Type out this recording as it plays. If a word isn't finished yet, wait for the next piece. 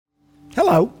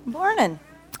Hello. Morning.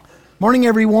 Morning,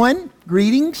 everyone.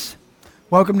 Greetings.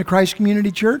 Welcome to Christ Community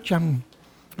Church. I'm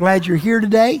glad you're here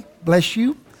today. Bless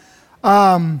you.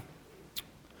 If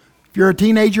you're a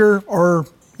teenager or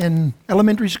in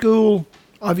elementary school,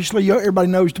 obviously everybody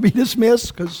knows to be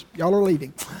dismissed because y'all are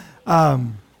leaving. Let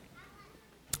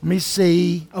me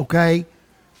see. Okay.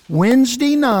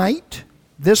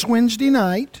 This Wednesday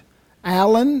night,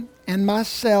 Alan and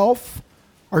myself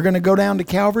are going to go down to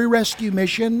Calvary Rescue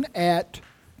Mission at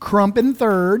Crump and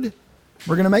 3rd.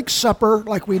 We're going to make supper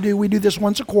like we do. We do this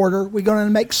once a quarter. We're going to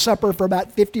make supper for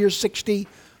about 50 or 60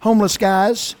 homeless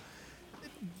guys.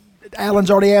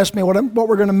 Alan's already asked me what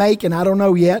we're going to make, and I don't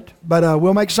know yet, but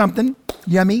we'll make something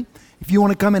yummy. If you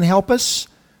want to come and help us,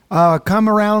 come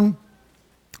around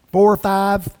 4 or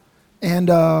 5, and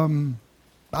I'll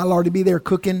already be there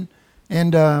cooking.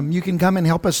 And you can come and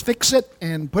help us fix it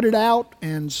and put it out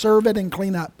and serve it and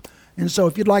clean up. And so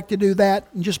if you'd like to do that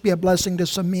and just be a blessing to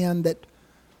some men that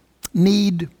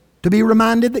need to be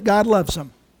reminded that God loves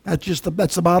them. That's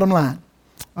the bottom line.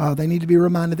 They need to be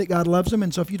reminded that God loves them.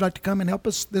 And so if you'd like to come and help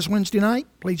us this Wednesday night,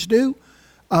 please do.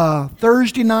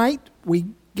 Thursday night,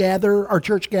 our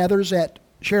church gathers at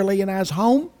Shirley and I's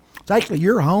home. It's actually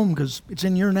your home because it's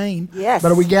in your name. Yes.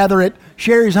 But we gather at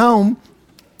Sherry's home.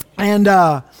 And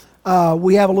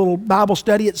we have a little Bible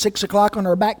study at 6 o'clock on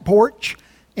our back porch,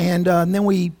 and then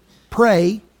we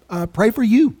pray for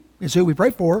you is who we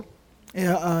pray for.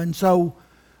 And so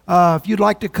if you'd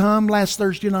like to come, last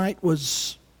Thursday night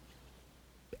was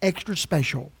extra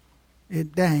special.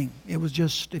 It was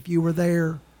just, if you were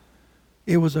there,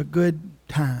 it was a good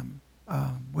time.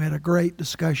 We had a great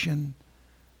discussion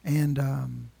and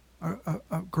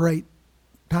a great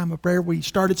time of prayer. We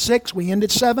started 6, we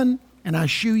ended 7, and I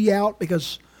shoo you out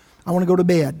because I want to go to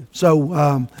bed.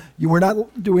 So we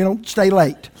don't stay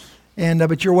late.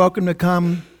 But you're welcome to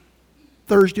come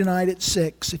Thursday night at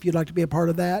 6 if you'd like to be a part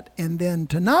of that. And then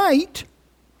tonight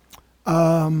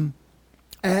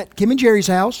at Kim and Jerry's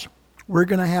house, we're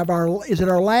going to have our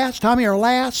last?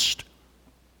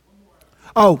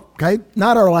 Oh, okay,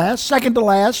 not our last, second to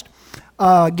last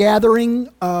gathering.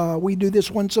 We do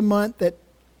this once a month at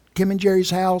Kim and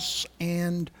Jerry's house,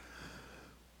 and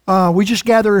we just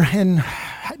gather and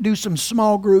do some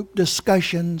small group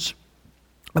discussions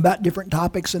about different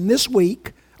topics. And this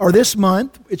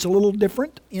month, it's a little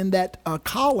different in that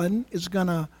Colin is going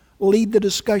to lead the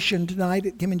discussion tonight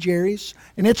at Kim and Jerry's.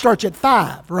 And it starts at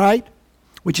 5, right?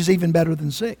 Which is even better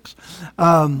than 6.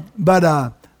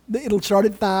 But it'll start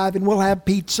at 5, and we'll have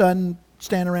pizza and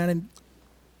stand around and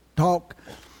talk.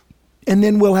 And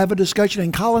then we'll have a discussion,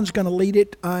 and Colin's going to lead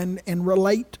it and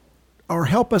relate or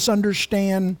help us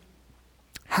understand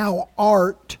how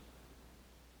art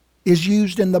is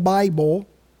used in the Bible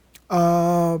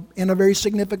in a very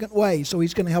significant way. So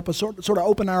he's going to help us sort of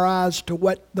open our eyes to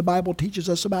what the Bible teaches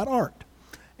us about art.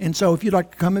 And so if you'd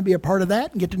like to come and be a part of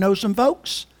that and get to know some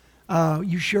folks,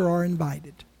 you sure are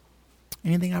invited.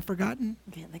 Anything I've forgotten?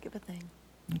 Can't think of a thing.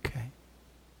 Okay.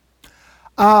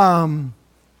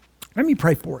 Let me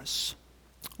pray for us.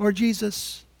 Lord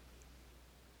Jesus,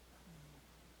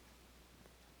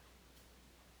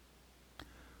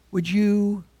 would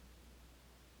you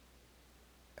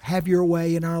have your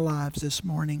way in our lives this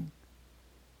morning?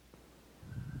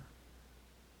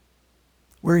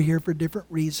 We're here for different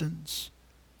reasons.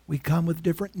 We come with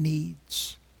different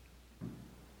needs,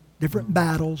 different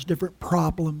battles, different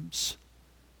problems,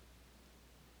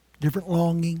 different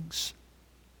longings.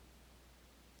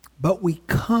 But we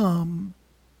come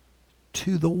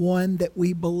to the one that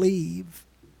we believe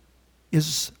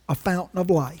is a fountain of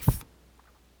life.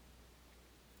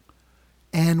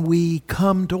 And we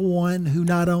come to one who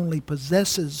not only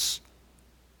possesses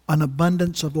an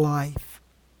abundance of life,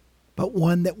 but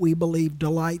one that we believe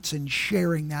delights in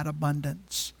sharing that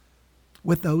abundance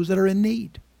with those that are in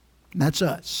need. And that's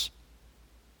us.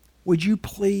 Would you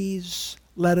please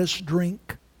let us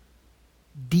drink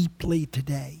deeply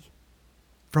today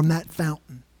from that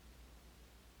fountain?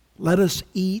 Let us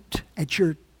eat at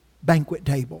your banquet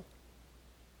table.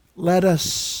 Let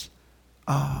us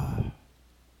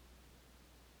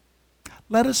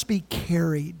be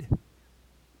carried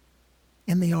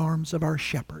in the arms of our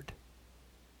shepherd.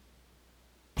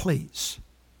 Please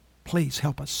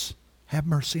help us. Have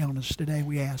mercy on us today,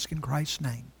 we ask in Christ's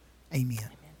name. Amen.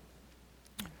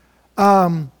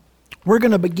 We're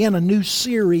going to begin a new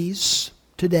series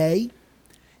today,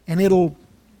 and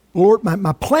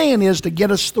my plan is to get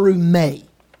us through May.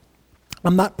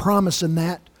 I'm not promising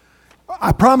that.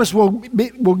 I promise we'll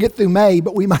get through May,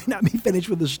 but we might not be finished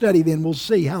with the study then. We'll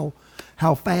see how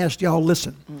fast y'all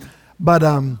listen. But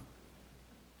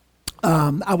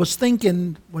I was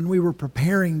thinking when we were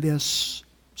preparing this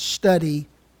study,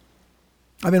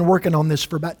 I've been working on this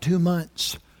for about 2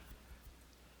 months.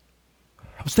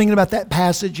 I was thinking about that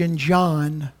passage in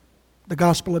John, the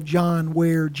Gospel of John,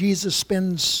 where Jesus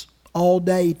spends all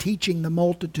day teaching the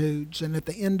multitudes, and at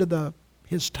the end of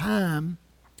his time,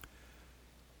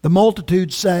 the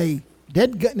multitudes say,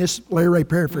 this Larry Ray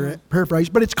paraphrase,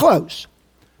 but it's close.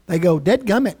 They go,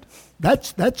 "Dadgummit,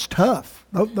 that's tough.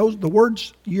 The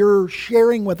words you're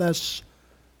sharing with us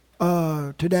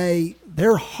today,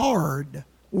 they're hard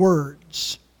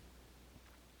words.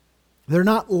 They're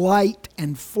not light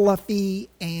and fluffy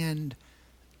and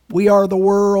we are the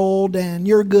world and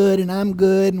you're good and I'm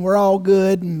good and we're all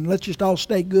good and let's just all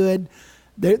stay good."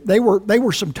 They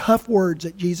were some tough words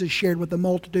that Jesus shared with the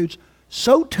multitudes.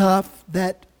 So tough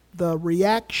that the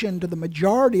reaction to the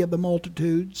majority of the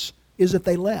multitudes is that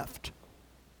they left.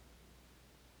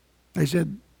 They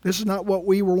said, "This is not what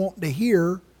we were wanting to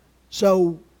hear,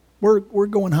 so we're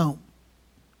going home."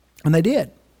 And they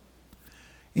did.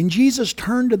 And Jesus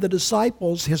turned to the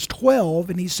disciples, his 12,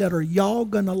 and he said, "Are y'all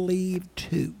going to leave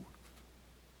too?"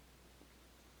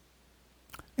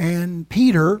 And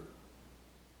Peter,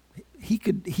 he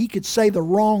could say the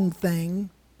wrong thing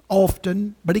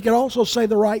often, but he could also say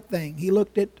the right thing. He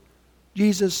looked at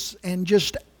Jesus and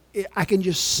I can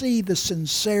just see the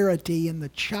sincerity and the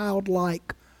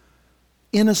childlike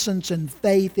innocence and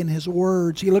faith in his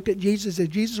words. He looked at Jesus and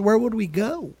said, "Jesus, where would we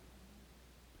go?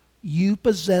 You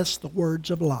possess the words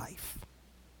of life."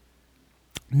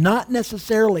 Not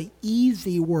necessarily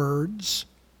easy words,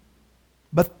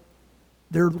 but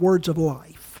they're words of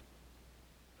life.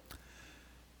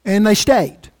 And they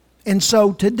stayed. And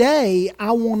so today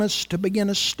I want us to begin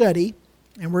a study,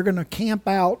 and we're going to camp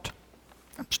out.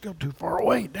 I'm still too far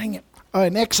away, dang it.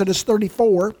 In Exodus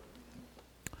 34,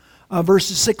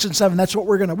 verses 6 and 7. That's what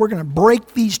we're going to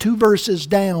break these two verses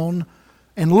down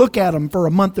and look at them for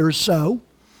a month or so.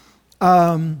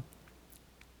 Let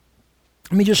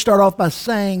me just start off by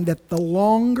saying that the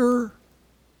longer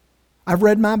I've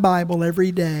read my Bible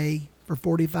every day for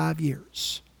 45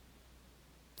 years.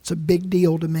 It's a big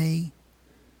deal to me.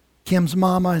 Kim's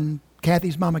mama and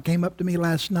Kathy's mama came up to me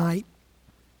last night,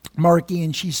 Marky,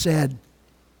 and she said,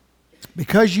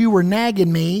 "Because you were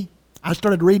nagging me, I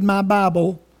started reading my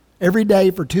Bible every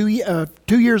day for 2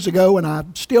 years ago, and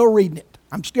I'm still reading it.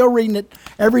 I'm still reading it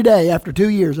every day after 2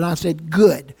 years." And I said,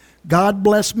 "Good. God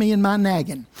bless me and my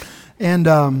nagging." And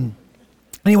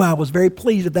anyway, I was very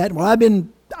pleased with that. Well,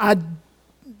 I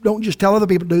don't just tell other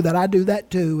people to do that. I do that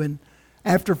too. And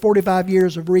after 45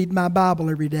 years of reading my Bible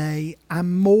every day,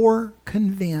 I'm more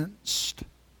convinced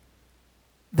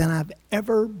than I've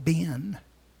ever been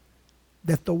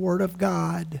that the Word of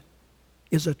God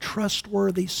is a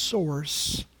trustworthy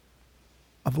source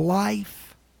of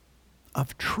life,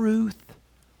 of truth,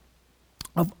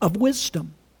 of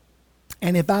wisdom.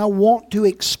 And if I want to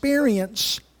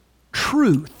experience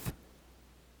truth,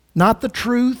 not the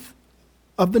truth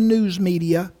of the news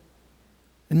media,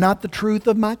 and not the truth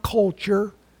of my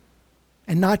culture,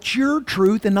 and not your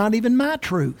truth, and not even my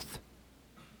truth,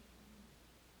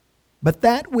 but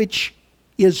that which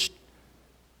is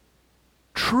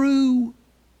true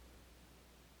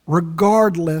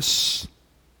regardless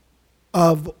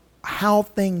of how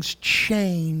things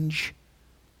change,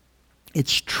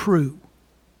 it's true.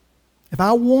 If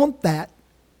I want that,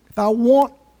 if I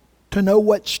want to know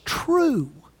what's true,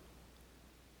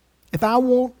 if I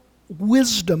want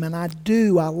wisdom, and I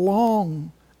do, I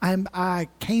long, I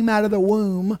came out of the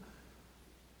womb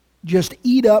just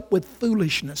eat up with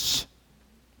foolishness,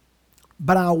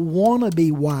 but I want to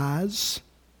be wise.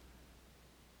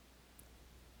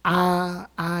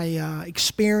 I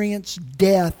experience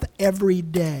death every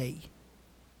day.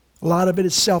 A lot of it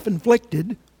is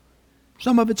self-inflicted.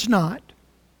 Some of it's not.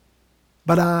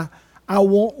 But I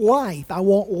want life. I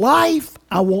want life.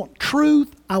 I want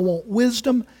truth. I want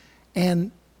wisdom.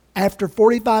 And after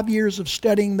 45 years of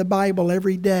studying the Bible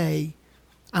every day,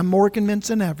 I'm more convinced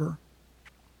than ever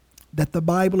that the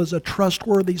Bible is a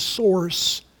trustworthy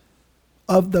source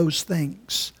of those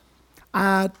things.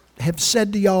 I have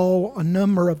said to y'all a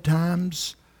number of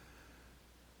times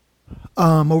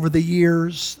over the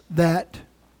years that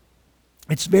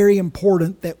it's very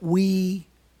important that we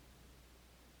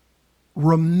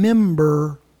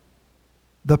remember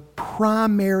the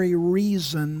primary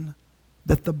reason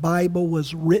that the Bible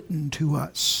was written to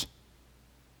us.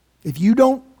 If you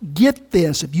don't get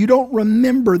this, if you don't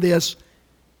remember this,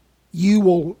 you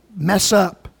will mess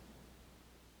up.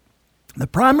 The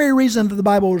primary reason that the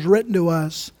Bible was written to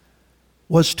us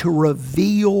was to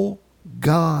reveal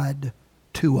God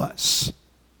to us.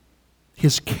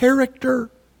 His character,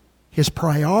 His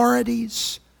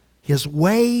priorities, His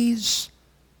ways,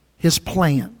 His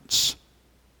plans.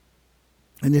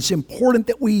 And it's important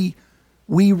that we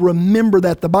remember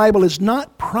that the Bible is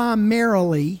not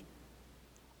primarily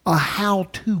a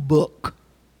how-to book.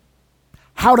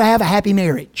 How to have a happy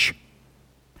marriage.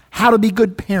 How to be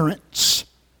good parents.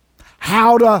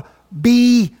 How to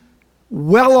be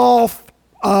well off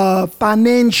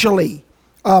financially.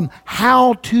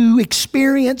 How to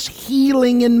experience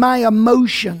healing in my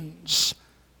emotions.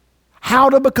 How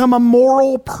to become a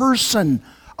moral person.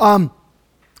 To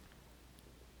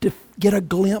get a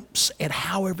glimpse at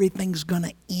how everything's going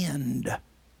to end.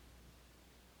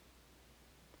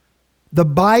 The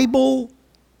Bible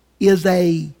is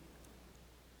a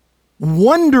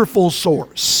wonderful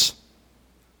source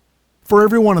for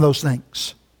every one of those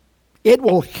things. It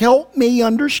will help me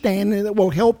understand, and it will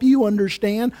help you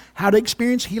understand how to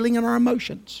experience healing in our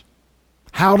emotions,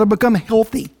 how to become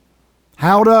healthy,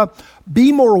 how to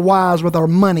be more wise with our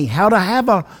money, how to have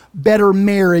a better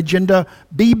marriage and to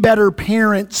be better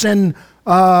parents and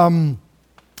to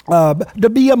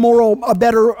be a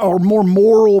better or more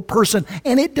moral person.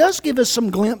 And it does give us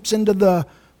some glimpse into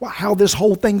how this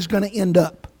whole thing's going to end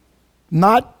up.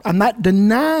 I'm not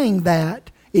denying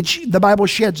that. The Bible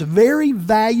sheds very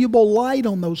valuable light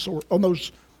on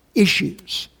those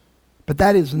issues. But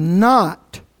that is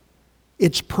not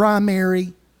its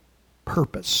primary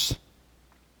purpose.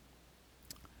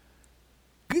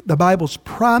 The Bible's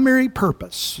primary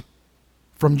purpose,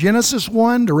 from Genesis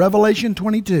 1 to Revelation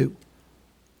 22,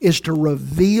 is to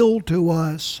reveal to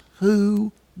us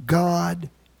who God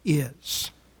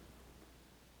is.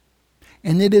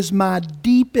 And it is my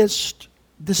deepest,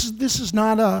 this is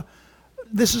not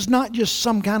just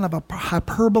some kind of a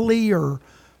hyperbole or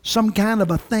some kind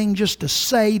of a thing just to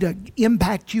say to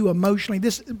impact you emotionally.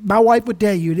 My wife would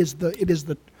tell you, it is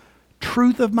the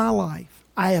truth of my life.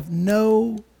 I have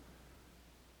no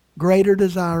greater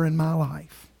desire in my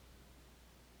life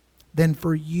than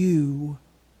for you,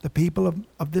 the people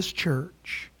of this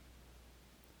church,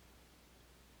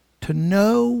 to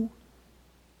know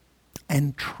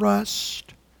and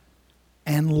trust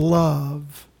and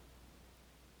love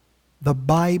the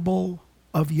Bible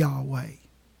of Yahweh.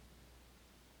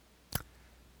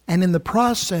 And in the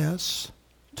process,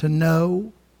 to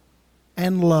know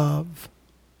and love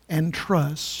and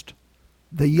trust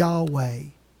the Yahweh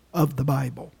of the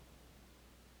Bible.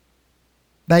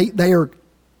 They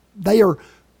are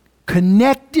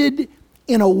connected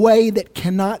in a way that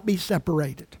cannot be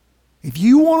separated. If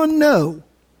you want to know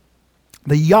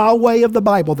the Yahweh of the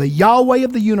Bible, the Yahweh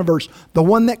of the universe, the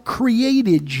one that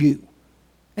created you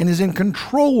and is in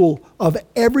control of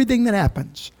everything that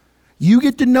happens, you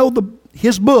get to know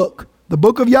His book, the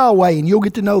book of Yahweh, and you'll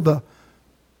get to know the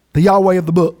Yahweh of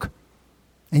the book.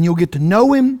 And you'll get to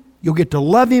know Him, you'll get to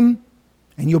love Him,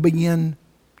 and you'll begin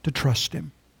to trust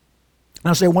Him. And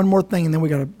I'll say one more thing and then we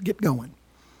got to get going.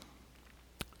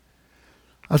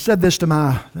 I said this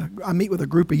I meet with a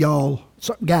group of y'all,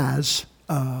 guys,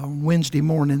 on Wednesday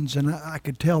mornings, and I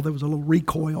could tell there was a little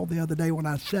recoil the other day when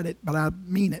I said it, but I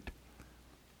mean it.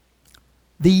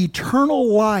 The eternal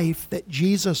life that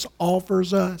Jesus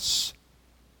offers us,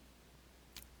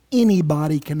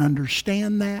 anybody can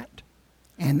understand that,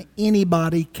 and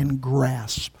anybody can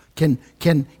grasp, can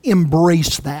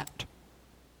embrace that.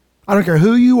 I don't care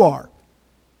who you are.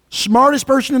 Smartest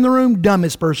person in the room,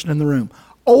 dumbest person in the room.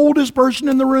 Oldest person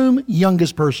in the room,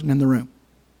 youngest person in the room.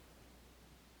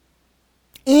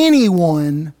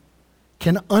 Anyone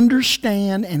can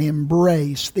understand and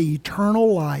embrace the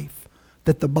eternal life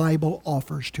that the Bible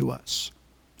offers to us,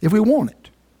 if we want it.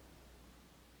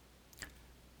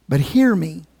 But hear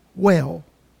me well.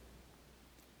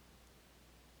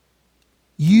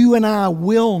 You and I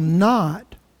will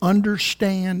not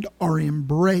understand or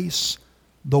embrace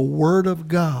the Word of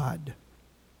God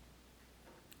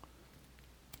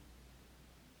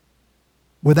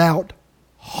without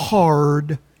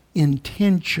hard,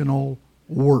 intentional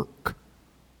work.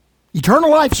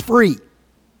 Eternal life's free.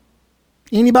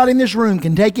 Anybody in this room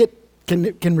can take it,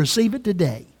 can receive it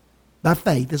today by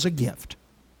faith as a gift.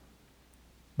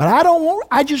 But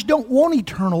I just don't want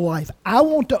eternal life. I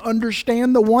want to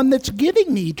understand the one that's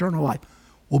giving me eternal life.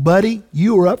 Well, buddy,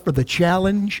 you are up for the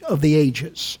challenge of the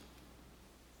ages.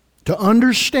 To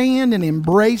understand and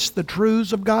embrace the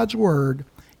truths of God's Word,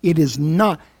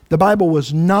 the Bible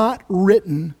was not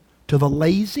written to the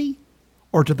lazy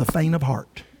or to the faint of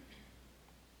heart.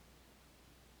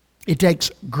 It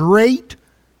takes great,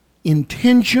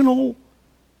 intentional,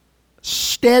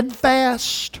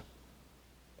 steadfast,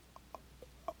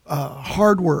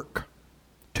 hard work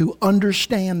to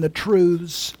understand the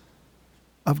truths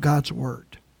of God's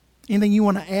Word. Anything you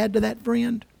want to add to that,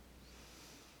 friend?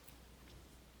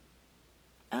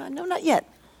 No, not yet.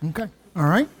 Okay. All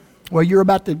right. Well, you're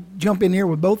about to jump in here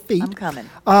with both feet. I'm coming.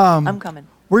 I'm coming.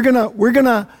 We're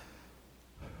gonna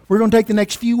take the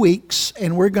next few weeks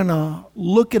and we're gonna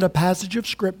look at a passage of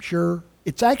Scripture.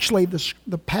 It's actually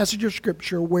the passage of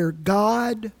Scripture where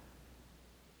God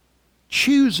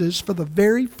chooses for the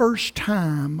very first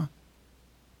time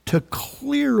to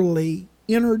clearly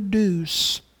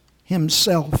introduce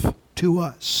Himself to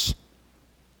us.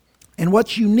 And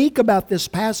what's unique about this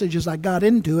passage as I got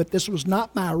into it, this was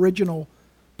not my original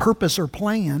purpose or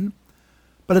plan,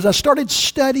 but as I started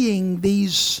studying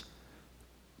these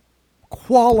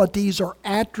qualities or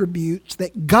attributes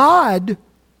that God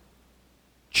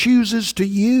chooses to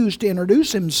use to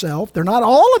introduce Himself, they're not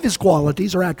all of His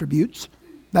qualities or attributes.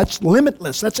 That's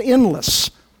limitless. That's endless.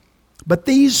 But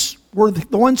these were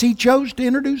the ones He chose to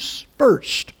introduce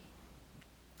first.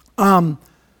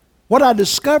 What I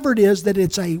discovered is that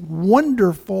it's a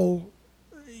wonderful,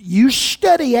 you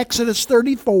study Exodus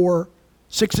 34,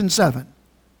 6 and 7.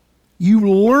 You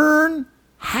learn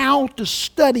how to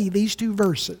study these two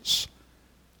verses.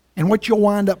 And what you'll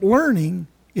wind up learning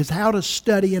is how to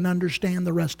study and understand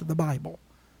the rest of the Bible.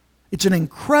 It's an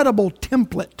incredible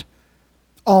template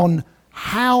on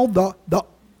how the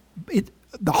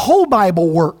whole Bible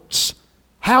works,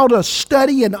 how to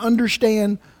study and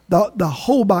understand the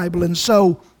whole Bible. And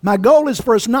so my goal is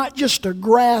for us not just to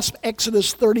grasp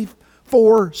Exodus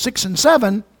 34, 6 and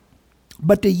 7,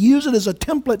 but to use it as a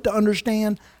template to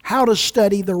understand how to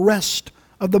study the rest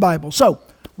of the Bible. So,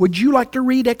 would you like to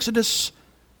read Exodus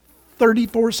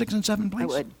 34, 6 and 7, please? I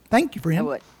would. Thank you, friend. I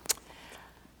would.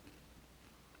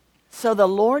 So the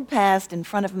Lord passed in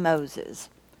front of Moses,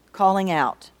 calling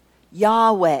out,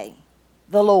 Yahweh,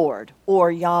 the Lord,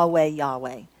 or Yahweh,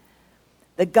 Yahweh,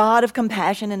 the God of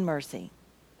compassion and mercy.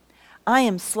 I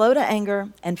am slow to anger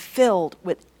and filled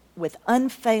with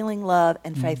unfailing love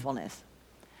and faithfulness.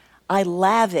 I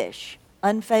lavish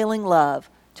unfailing love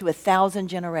to 1,000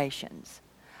 generations.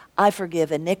 I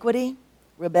forgive iniquity,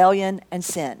 rebellion, and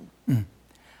sin.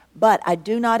 But I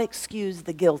do not excuse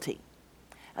the guilty.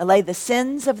 I lay the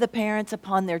sins of the parents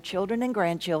upon their children and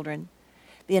grandchildren.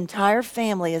 The entire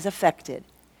family is affected,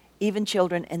 even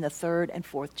children in the third and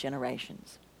fourth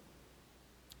generations.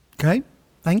 Okay,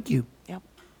 thank you. Yep.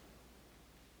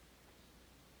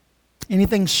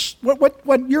 Anything?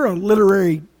 What? You're a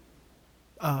literary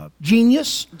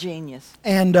genius. Genius.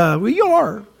 And well, you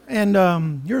are.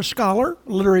 And you're a scholar,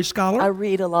 a literary scholar. I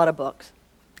read a lot of books.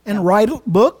 And write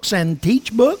books and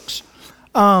teach books.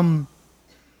 What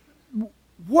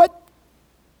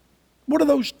are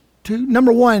those two?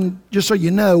 Number one, just so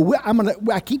you know,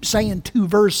 I keep saying two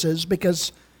verses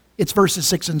because it's verses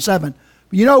 6 and 7.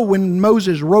 You know, when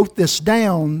Moses wrote this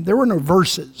down, there were no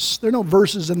verses. There are no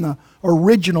verses in the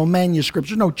original manuscripts.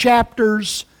 There's no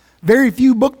chapters, very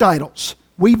few book titles.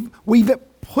 We've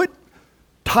put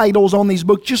titles on these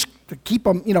books just to keep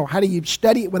them, how do you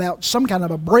study it without some kind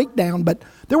of a breakdown, but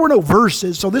there were no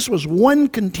verses, so this was one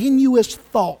continuous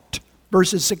thought,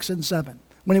 verses 6 and 7,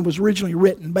 when it was originally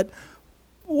written. But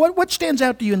what stands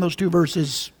out to you in those two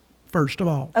verses, first of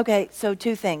all? Okay, so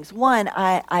two things. One,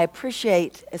 I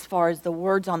appreciate, as far as the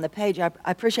words on the page, I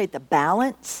appreciate the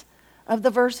balance of the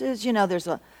verses. There's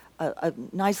a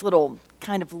nice little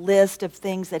kind of list of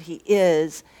things that He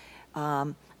is,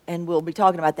 and we'll be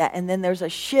talking about that. And then there's a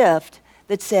shift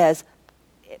that says,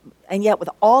 and yet with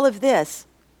all of this,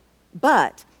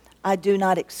 but I do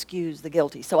not excuse the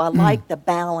guilty. So I like the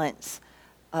balance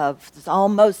of, it's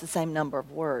almost the same number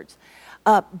of words.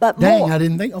 But Dang, more, I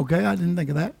didn't think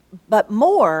of that. But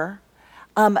more,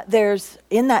 there's,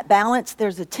 in that balance,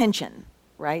 there's a tension,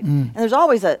 right? And there's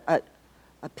always a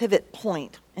pivot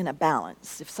point in a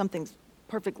balance. If something's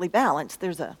perfectly balanced,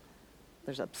 there's a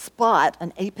spot,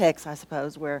 an apex, I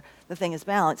suppose, where the thing is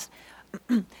balanced.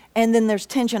 And then there's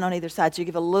tension on either side. So you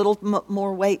give a little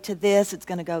more weight to this, it's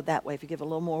going to go that way. If you give a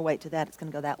little more weight to that, it's going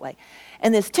to go that way.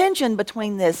 And this tension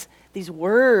between these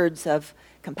words of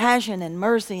compassion and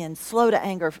mercy and slow to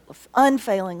anger,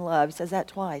 unfailing love, he says that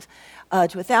twice, to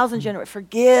 1,000 generations,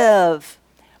 forgive.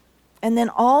 And then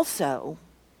also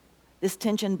this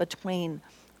tension between,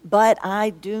 but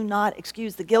I do not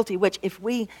excuse the guilty, which if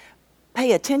we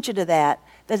pay attention to that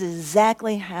is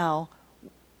exactly how,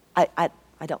 I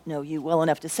don't know you well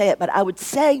enough to say it, but I would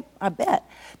say, I bet,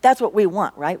 that's what we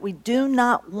want, right? We do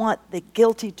not want the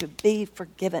guilty to be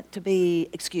forgiven, to be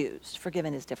excused.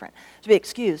 Forgiven is different. To be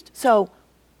excused. So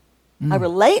I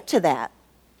relate to that.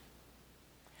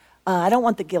 I don't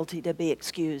want the guilty to be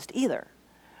excused either.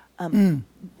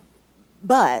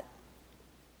 But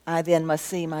I then must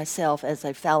see myself as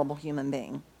a fallible human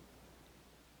being.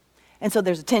 And so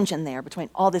there's a tension there between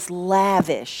all this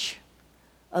lavish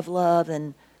of love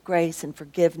and grace and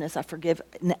forgiveness. I forgive,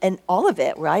 and all of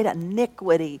it, right?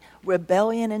 Iniquity,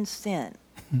 rebellion, and sin.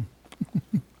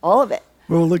 All of it.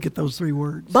 We'll look at those three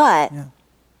words. But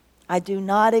I do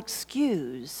not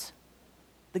excuse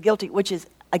the guilty, which is,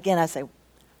 again, I say,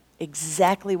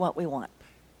 exactly what we want.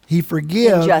 He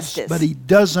forgives, Injustice. but he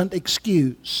doesn't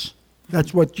excuse.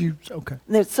 That's what you, okay.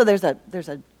 So there's a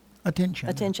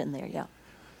Attention. tension there, yeah.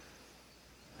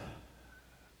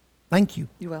 Thank you.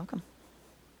 You're welcome.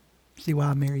 See why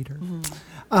I married her.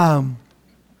 And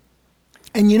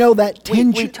you know that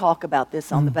tension. We talk about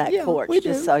this on the back porch, we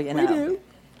just do, so you know. We do.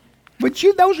 But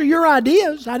those are your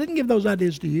ideas. I didn't give those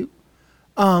ideas to you.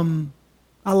 I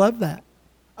love that.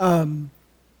 And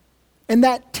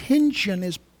that tension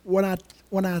is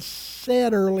when I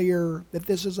said earlier that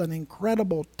this is an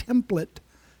incredible template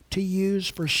to use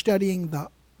for studying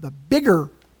the bigger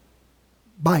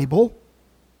Bible.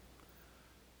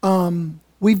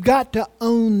 We've got to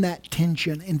own that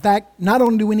tension. In fact, not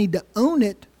only do we need to own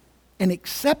it and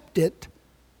accept it,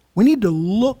 we need to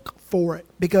look for it,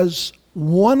 because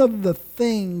one of the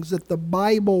things that the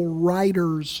Bible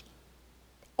writers,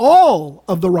 all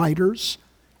of the writers,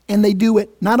 and they do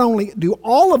it, not only do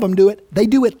all of them do it, they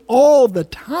do it all the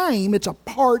time. It's a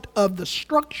part of the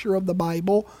structure of the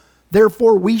Bible.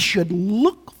 Therefore, we should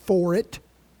look for it,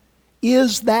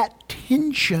 is that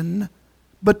tension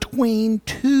between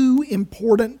two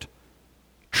important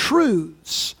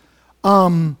truths.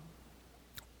 Some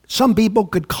people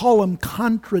could call them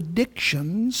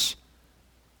contradictions.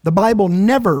 The Bible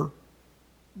never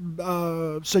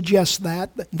suggests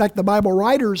that. In fact, the Bible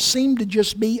writers seem to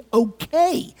just be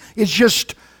okay. It's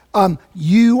just,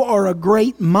 you are a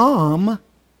great mom,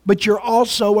 but you're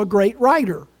also a great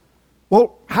writer.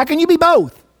 Well, how can you be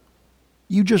both?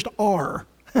 You just are.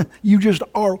 You just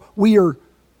are. We are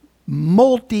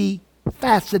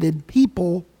multifaceted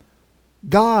people.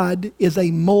 God is a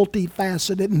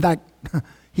multifaceted, in fact,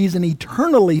 He's an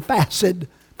eternally faceted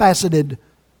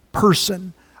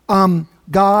person.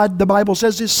 God, the Bible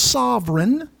says, is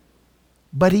sovereign,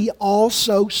 but He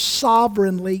also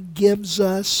sovereignly gives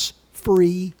us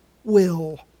free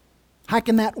will. How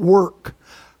can that work?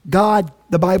 God,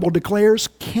 the Bible declares,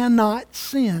 cannot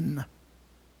sin.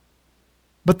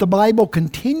 But the Bible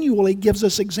continually gives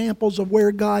us examples of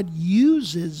where God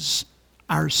uses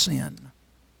our sin.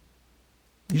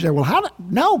 You say, well,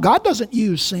 no, God doesn't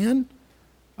use sin.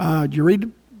 Did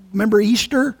you remember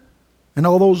Easter? And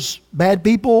all those bad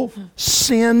people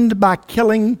sinned by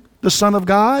killing the Son of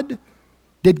God?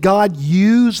 Did God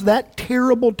use that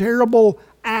terrible, terrible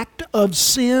act of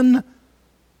sin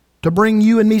to bring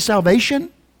you and me salvation?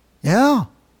 Yeah.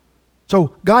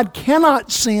 So God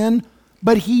cannot sin,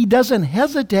 but He doesn't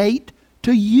hesitate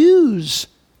to use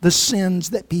the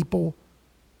sins that people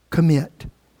commit.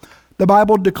 The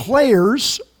Bible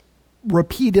declares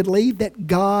repeatedly that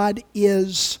God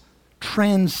is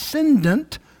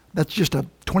transcendent. That's just a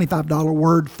 $25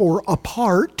 word for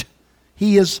apart.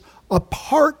 He is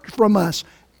apart from us.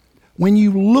 When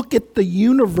you look at the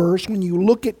universe, when you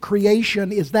look at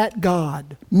creation, is that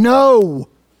God? No.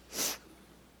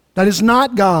 That is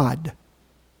not God.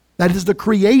 That is the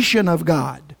creation of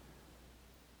God.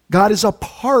 God is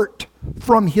apart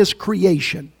from His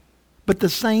creation. But the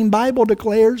same Bible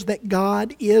declares that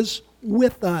God is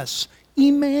with us.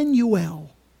 Emmanuel.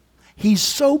 He's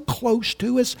so close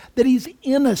to us that He's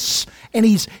in us, and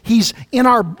He's in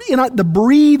the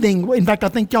breathing. In fact, I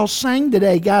think y'all sang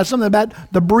today, guys, something about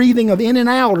the breathing of in and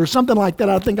out or something like that.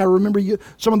 I think I remember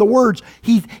some of the words.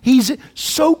 He's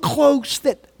so close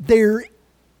that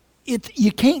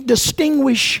you can't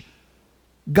distinguish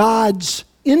God's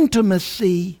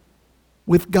intimacy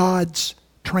with God's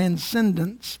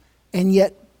transcendence, and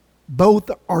yet both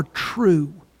are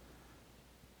true.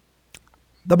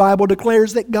 The Bible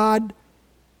declares that God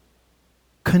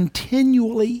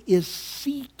continually is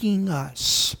seeking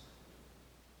us.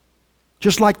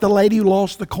 Just like the lady who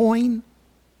lost the coin,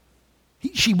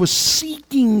 she was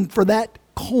seeking for that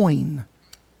coin.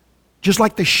 Just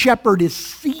like the shepherd is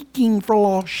seeking for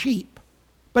lost sheep.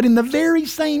 But in the very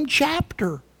same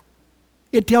chapter,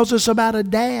 it tells us about a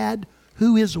dad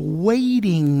who is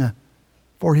waiting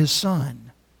for his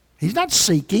son. He's not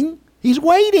seeking, he's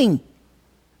waiting.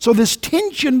 So this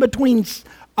tension between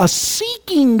a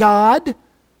seeking God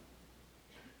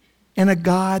and a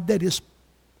God that is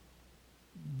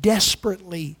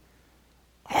desperately,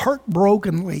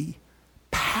 heartbrokenly,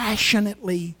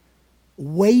 passionately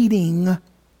waiting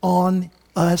on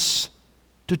us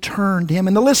to turn to Him.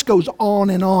 And the list goes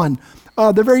on and on.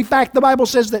 The very fact the Bible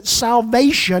says that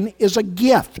salvation is a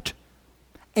gift.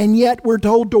 and yet we're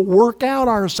told to work out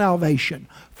our salvation.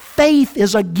 Faith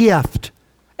is a gift,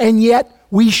 and yet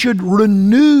we should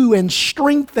renew and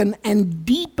strengthen and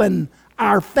deepen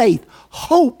our faith.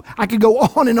 Hope, I could go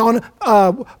on and on.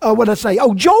 What did I say?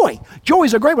 Oh, joy. Joy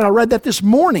is a great one. I read that this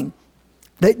morning,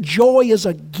 that joy is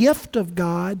a gift of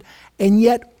God, and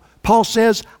yet Paul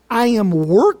says, I am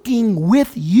working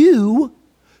with you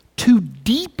to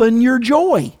deepen your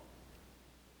joy.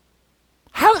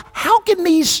 How can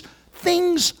these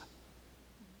things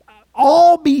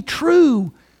all be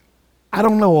true? I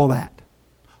don't know all that.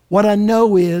 What I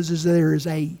know is there is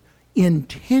a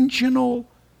intentional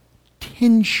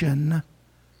tension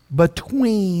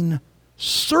between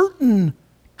certain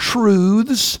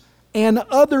truths and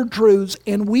other truths,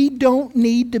 and we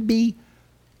need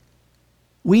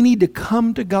to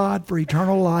come to God for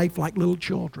eternal life like little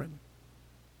children.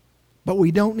 But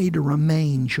we don't need to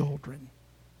remain children.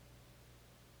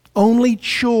 Only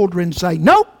children say,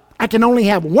 nope, I can only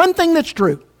have one thing that's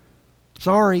true.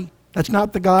 Sorry, that's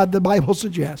not the God the Bible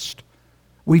suggests.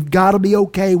 We've got to be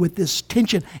okay with this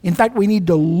tension. In fact, we need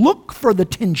to look for the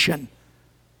tension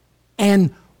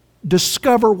and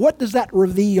discover what does that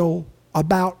reveal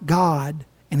about God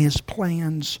and His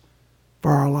plans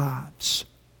for our lives.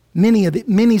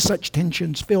 Many such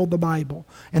tensions fill the Bible,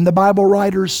 and the Bible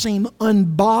writers seem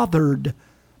unbothered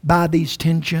by these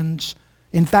tensions.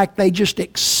 In fact, they just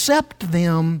accept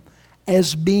them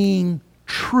as being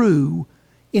true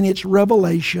in its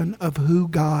revelation of who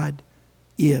God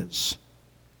is.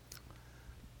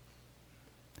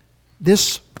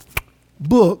 This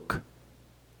book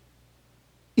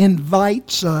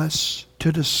invites us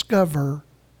to discover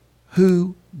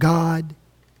who God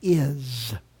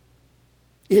is.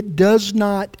 It does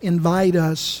not invite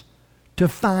us to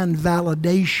find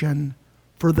validation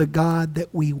for the God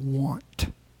that we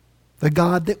want, the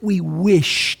God that we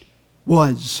wished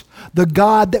was, the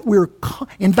God that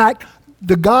in fact,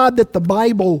 the God that the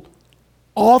Bible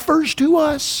offers to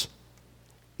us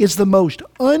is the most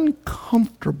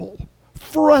uncomfortable,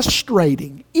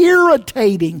 frustrating,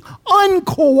 irritating,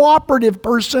 uncooperative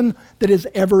person that has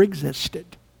ever existed.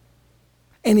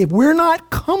 And if we're not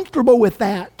comfortable with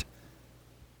that,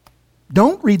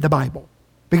 don't read the Bible,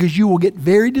 because you will get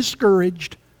very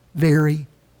discouraged very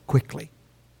quickly.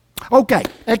 Okay,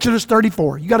 Exodus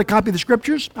 34. You got a copy of the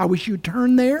Scriptures? I wish you'd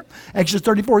turn there. Exodus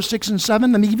 34, 6 and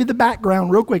 7. Let me give you the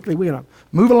background real quickly. We're going to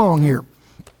move along here.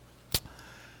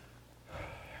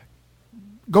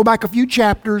 Go back a few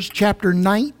chapters, chapter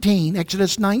 19,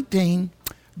 Exodus 19.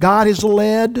 God has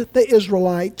led the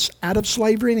Israelites out of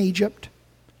slavery in Egypt,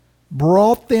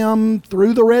 brought them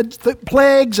through the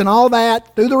plagues and all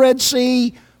that, through the Red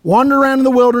Sea, wandered around in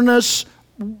the wilderness,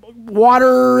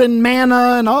 water and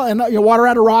manna and water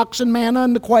out of rocks and manna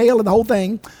and the quail and the whole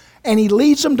thing. And He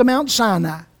leads them to Mount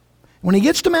Sinai. When He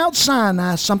gets to Mount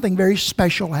Sinai, something very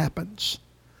special happens.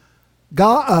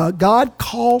 God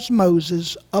calls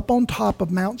Moses up on top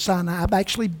of Mount Sinai. I've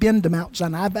actually been to Mount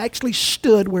Sinai. I've actually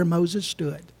stood where Moses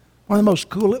stood. One of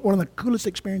the coolest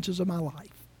experiences of my life.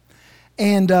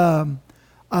 And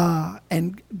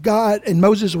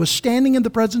Moses was standing in the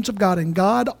presence of God, and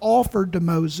God offered to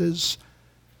Moses,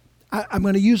 I'm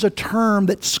going to use a term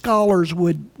that scholars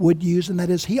would use, and that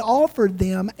is, He offered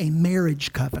them a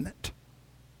marriage covenant.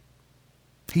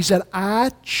 He said,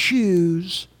 I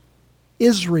choose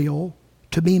Israel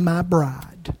to be my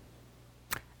bride.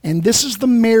 And this is the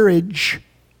marriage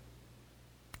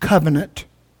covenant.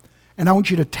 And I want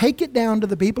you to take it down to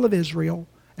the people of Israel,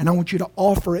 and I want you to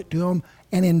offer it to them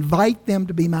and invite them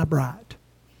to be my bride.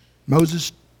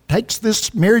 Moses takes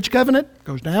this marriage covenant,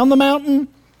 goes down the mountain,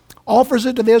 offers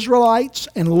it to the Israelites,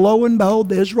 and lo and behold,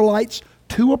 the Israelites,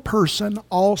 to a person,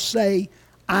 all say,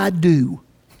 I do.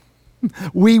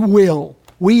 We will.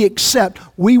 We accept.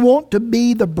 We want to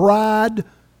be the bride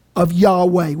of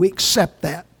Yahweh. We accept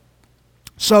that.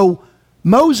 So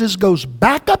Moses goes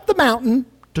back up the mountain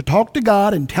to talk to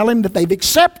God and tell Him that they've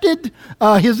accepted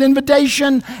His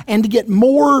invitation, and to get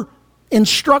more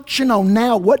instruction on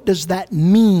now, what does that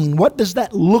mean? What does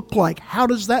that look like? How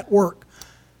does that work?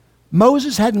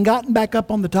 Moses hadn't gotten back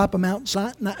up on the top of Mount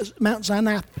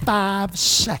Sinai 5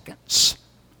 seconds.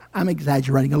 I'm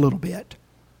exaggerating a little bit.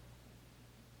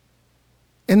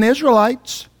 And the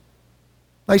Israelites,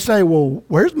 they say, well,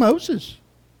 where's Moses?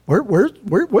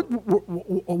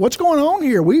 What's going on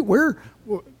here? We're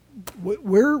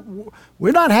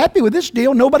not happy with this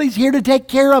deal. Nobody's here to take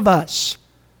care of us.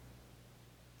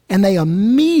 And they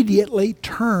immediately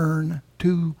turn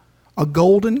to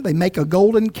they make a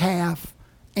golden calf,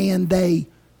 and they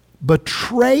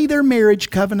betray their marriage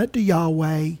covenant to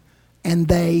Yahweh, and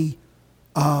they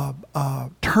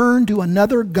turn to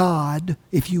another god,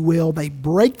 if you will. They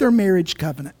break their marriage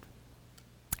covenant,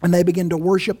 and they begin to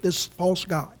worship this false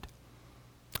god.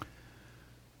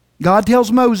 God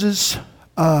tells Moses,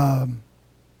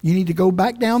 you need to go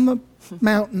back down the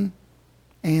mountain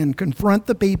and confront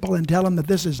the people and tell them that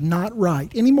this is not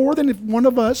right. Any more than if one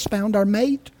of us found our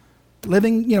mate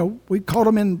living, we caught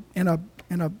him in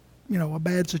a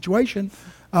bad situation,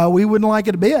 we wouldn't like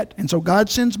it a bit. And so God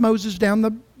sends Moses down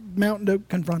the mountain to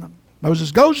confront him.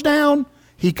 Moses goes down,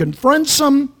 he confronts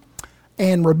them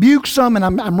and rebukes them, and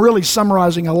I'm really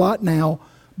summarizing a lot now,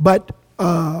 but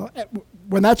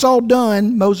when that's all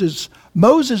done, Moses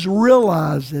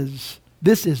realizes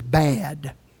this is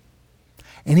bad.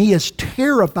 And he is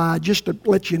terrified, just to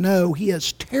let you know, he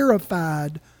is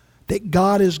terrified that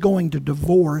God is going to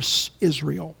divorce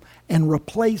Israel and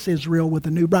replace Israel with a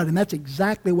new bride. And that's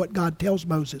exactly what God tells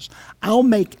Moses.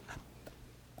 I'm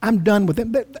done with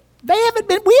them. We hadn't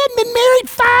been married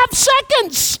 5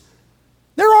 seconds.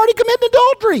 They're already committing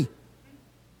adultery.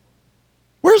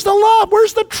 Where's the love?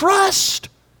 Where's the trust?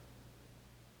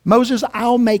 Moses,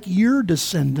 I'll make your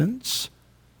descendants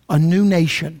a new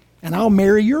nation, and I'll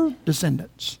marry your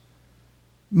descendants.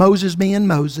 Moses being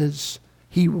Moses,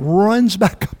 he runs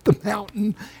back up the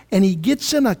mountain, and he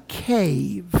gets in a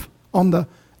cave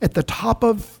at the top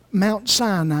of Mount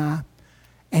Sinai,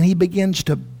 and he begins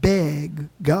to beg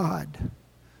God,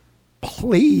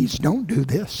 please don't do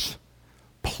this.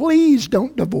 Please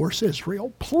don't divorce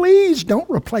Israel. Please don't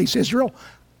replace Israel.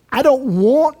 I don't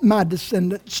want my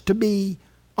descendants to be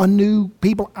a new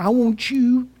people. I want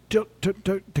you to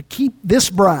keep this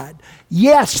bride.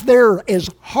 Yes, they're as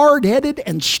hard-headed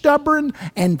and stubborn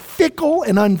and fickle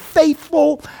and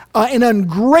unfaithful and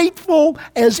ungrateful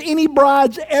as any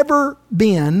bride's ever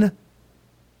been.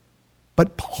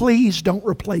 But please don't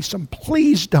replace them.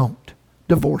 Please don't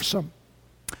divorce them.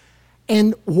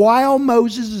 And while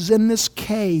Moses is in this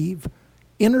cave,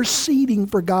 interceding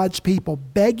for God's people,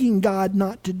 begging God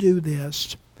not to do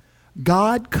this,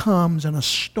 God comes in a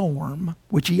storm,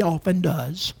 which he often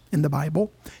does in the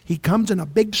Bible. He comes in a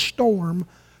big storm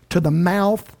to the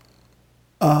mouth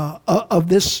of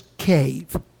this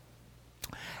cave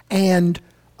and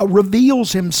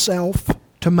reveals himself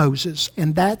to Moses.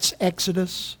 And that's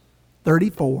Exodus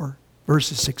 34,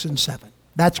 verses 6 and 7.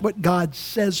 That's what God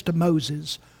says to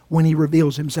Moses when he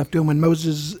reveals himself to him, when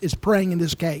Moses is praying in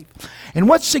this cave. And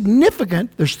what's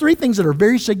significant, there's 3 things that are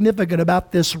very significant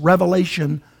about this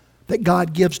revelation that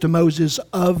God gives to Moses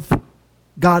of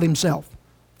God himself.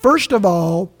 First of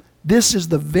all, this is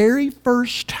the very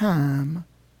first time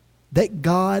that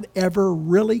God ever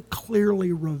really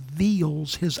clearly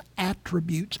reveals his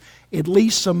attributes, at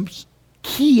least some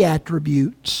key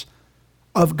attributes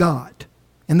of God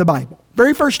in the Bible.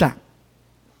 Very first time.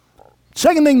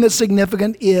 Second thing that's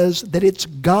significant is that it's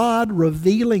God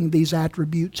revealing these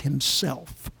attributes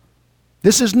himself.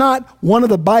 This is not one of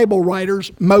the Bible writers,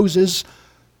 Moses,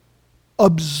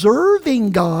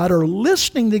 observing God or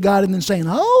listening to God and then saying,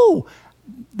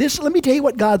 let me tell you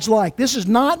what God's like. This is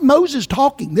not Moses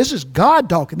talking. This is God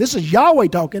talking. This is Yahweh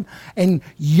talking. And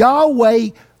Yahweh,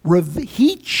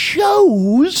 he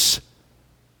chose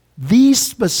these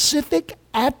specific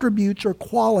attributes or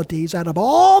qualities out of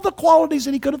all the qualities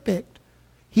that he could have picked.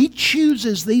 He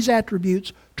chooses these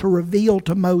attributes to reveal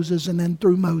to Moses and then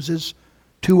through Moses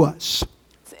to us.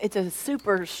 It's a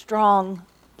super strong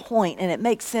point, and it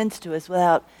makes sense to us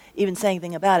without even saying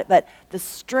anything about it. But the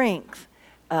strength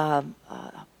or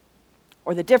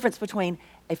the difference between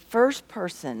a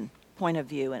first-person point of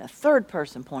view and a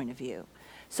third-person point of view.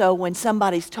 So when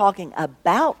somebody's talking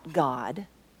about God,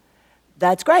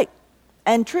 that's great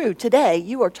and true. Today,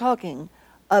 you are talking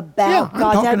about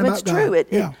God's attributes. It's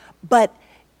true. But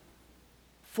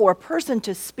for a person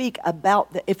to speak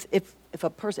about if a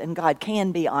person, and God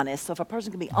can be honest, so if a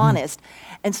person can be honest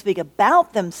and speak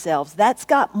about themselves, that's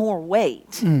got more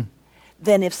weight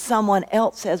than if someone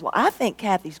else says, well, I think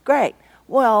Kathy's great.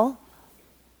 Well,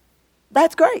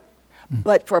 that's great.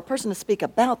 But for a person to speak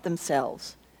about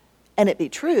themselves and it be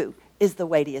true is the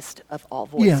weightiest of all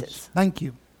voices. Yes, thank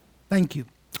you. Thank you.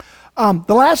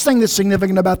 The last thing that's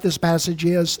significant about this passage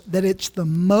is that it's the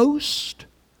most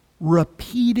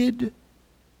repeated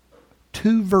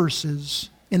 2 verses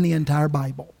in the entire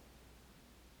Bible.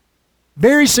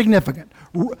 Very significant.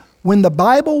 When the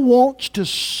Bible wants to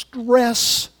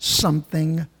stress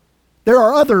something, there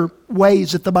are other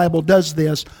ways that the Bible does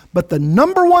this, but the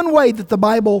number one way that the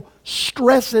Bible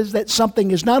stresses that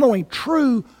something is not only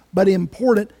true but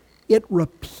important, it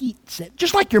repeats it.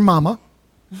 Just like your mama.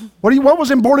 What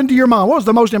was important to your mom? What was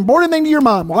the most important thing to your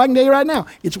mom? Well, I can tell you right now,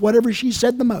 it's whatever she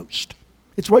said the most.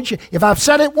 It's what if I've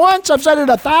said it once, I've said it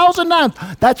 1,000 times.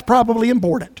 That's probably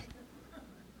important.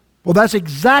 Well, that's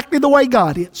exactly the way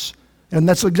God is. And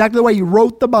that's exactly the way He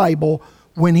wrote the Bible.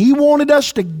 When He wanted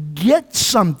us to get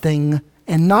something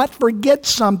and not forget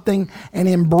something and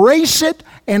embrace it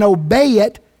and obey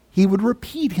it, He would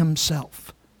repeat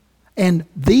Himself. And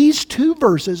these two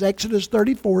verses, Exodus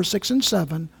 34, 6 and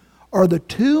 7, are the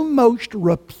two most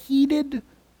repeated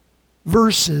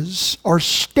verses or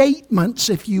statements,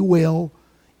 if you will,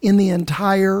 in the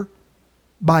entire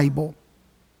Bible.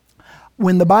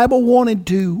 When the Bible wanted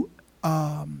to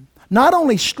not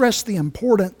only stress the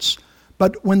importance,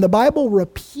 but when the Bible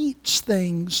repeats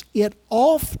things, it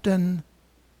often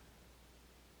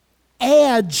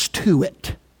adds to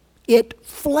it. It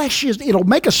fleshes, it'll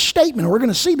make a statement. We're going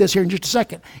to see this here in just a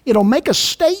second. It'll make a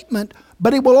statement,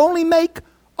 but it will only make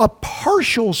a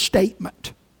partial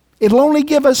statement. It'll only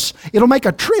give us, it'll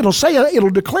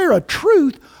declare a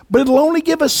truth, but it'll only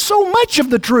give us so much of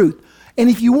the truth. And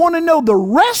if you want to know the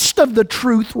rest of the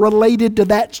truth related to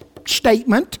that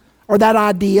statement or that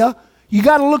idea, you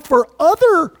got to look for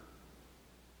other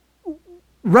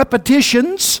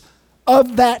repetitions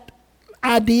of that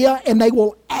idea, and they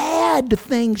will add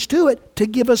things to it to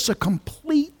give us a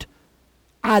complete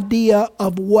idea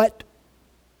of what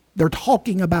they're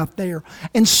talking about there.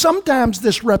 And sometimes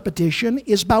this repetition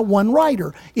is by one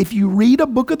writer. If you read a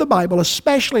book of the Bible,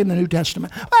 especially in the New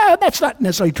Testament, that's not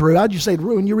necessarily true. I'll just say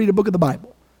when you read a book of the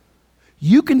Bible,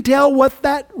 you can tell what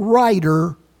that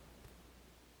writer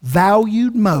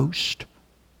valued most,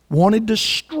 wanted to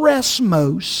stress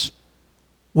most,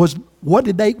 was what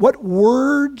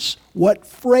words, what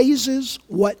phrases,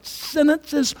 what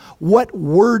sentences, what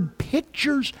word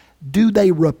pictures do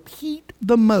they repeat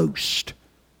the most?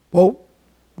 Well,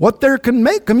 what they're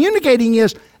communicating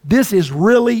is this is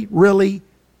really, really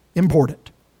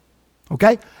important.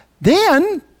 Okay?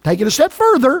 Then, take it a step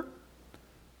further.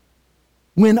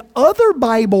 When other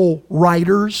Bible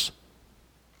writers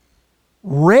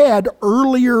read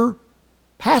earlier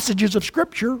passages of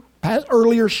Scripture,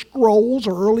 earlier scrolls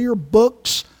or earlier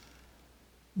books,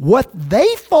 what they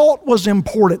thought was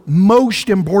important, most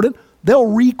important, they'll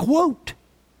requote.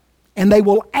 And they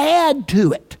will add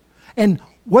to it. And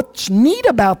what's neat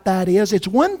about that is, it's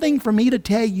one thing for me to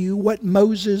tell you what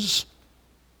Moses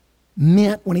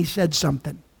meant when he said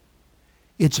something.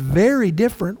 It's very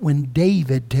different when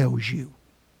David tells you,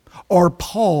 or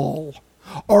Paul,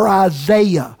 or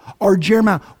Isaiah, or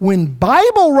Jeremiah. When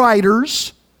Bible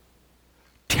writers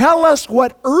tell us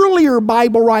what earlier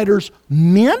Bible writers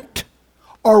meant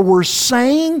or were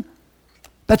saying,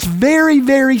 that's very,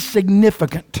 very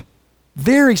significant.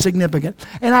 Very significant.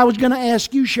 And I was going to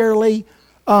ask you, Shirley,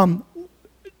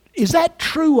 is that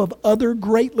true of other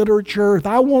great literature? If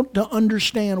I want to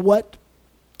understand what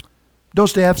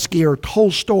Dostoevsky or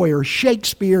Tolstoy or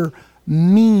Shakespeare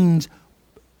means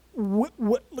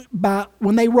by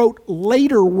when they wrote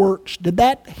later works, did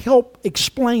that help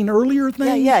explain earlier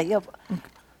things? Yeah.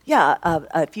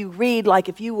 If you read,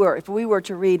 if we were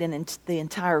to read the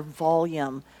entire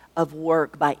volume of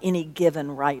work by any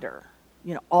given writer,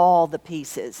 all the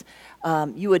pieces,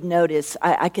 you would notice,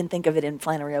 I can think of it in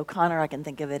Flannery O'Connor, I can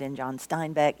think of it in John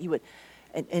Steinbeck,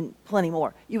 and plenty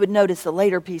more. You would notice the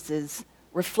later pieces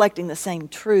reflecting the same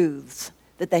truths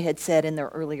that they had said in their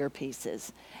earlier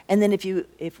pieces. And then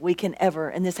if we can ever,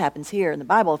 and this happens here in the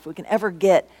Bible, if we can ever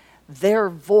get their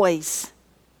voice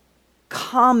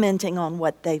commenting on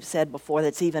what they've said before,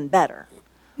 that's even better.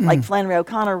 Like Flannery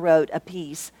O'Connor wrote a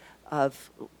piece of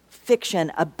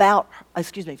nonfiction about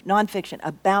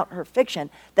her fiction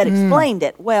that explained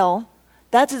it. Well,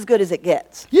 that's as good as it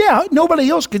gets. Yeah, nobody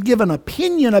else could give an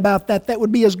opinion about that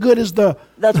would be as good as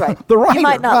That's right. the writer. You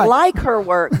might not like her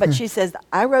work, but she says,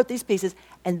 I wrote these pieces,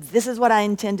 and this is what I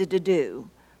intended to do.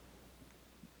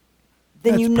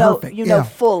 Then That's perfect. you know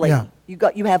fully. Yeah.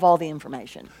 You have all the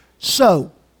information.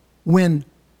 So, when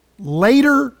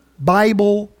later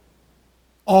Bible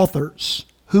authors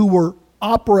who were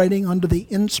operating under the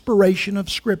inspiration of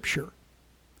Scripture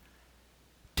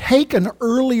take an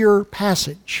earlier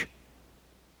passage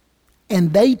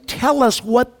and they tell us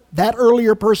what that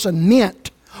earlier person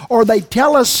meant, or they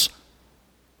tell us,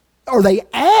 or they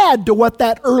add to what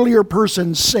that earlier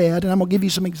person said, and I'm going to give you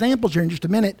some examples here in just a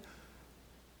minute,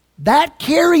 that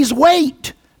carries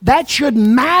weight. That should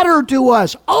matter to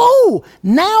us. Oh,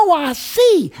 now I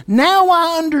see. Now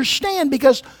I understand,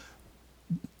 because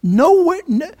in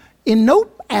no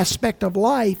aspect of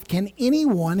life can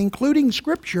anyone, including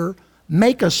Scripture,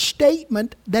 make a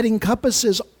statement that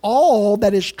encompasses all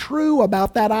that is true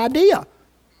about that idea.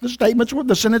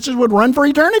 The sentences would run for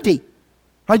eternity.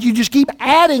 Right? You just keep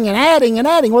adding and adding and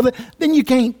adding. Well, then you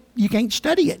can't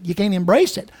study it. You can't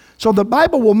embrace it. So the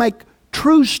Bible will make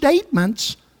true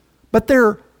statements, but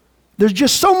there's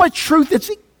just so much truth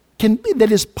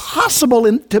that is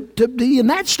possible to be in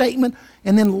that statement,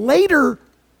 and then later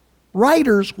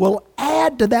writers will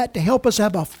add to that to help us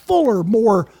have a fuller,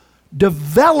 more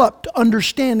developed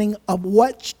understanding of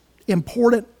what's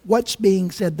important, what's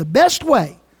being said. The best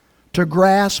way to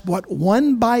grasp what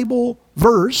one Bible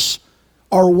verse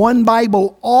or one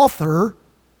Bible author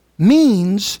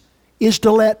means is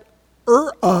to let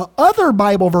other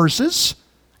Bible verses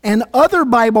and other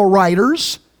Bible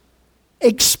writers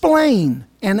explain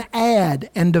and add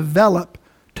and develop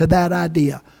to that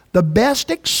idea. The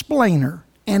best explainer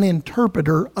and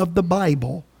interpreter of the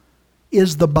Bible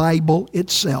is the Bible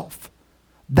itself.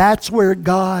 That's where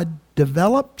God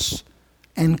develops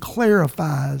and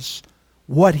clarifies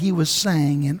what he was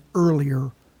saying in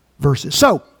earlier verses.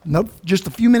 So, just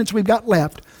a few minutes we've got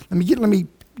left. Let me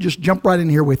just jump right in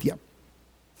here with you.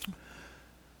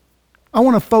 I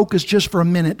want to focus just for a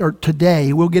minute, or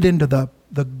today, we'll get into the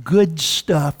good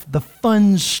stuff, the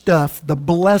fun stuff, the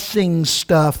blessing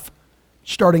stuff,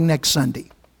 starting next Sunday.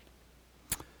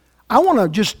 I want to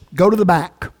just go to the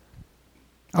back.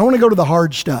 I want to go to the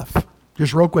hard stuff,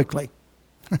 just real quickly.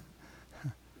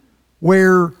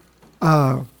 Where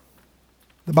the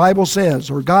Bible says,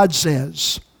 or God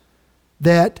says,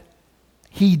 that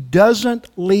he doesn't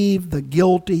leave the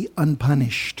guilty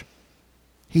unpunished.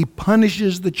 He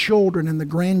punishes the children and the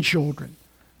grandchildren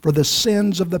for the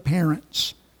sins of the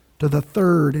parents to the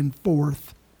third and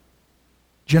fourth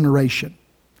generation.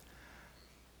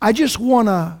 I just want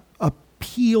to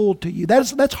appeal to you.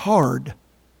 That's hard.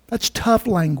 That's tough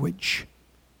language.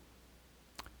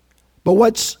 But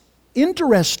what's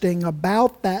interesting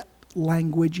about that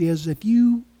language is if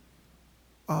you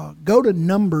go to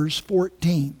Numbers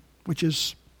 14, which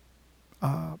is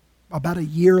about a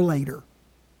year later,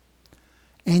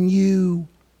 and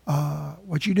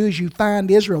what you do is you find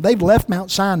Israel. They've left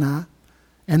Mount Sinai,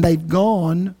 and they've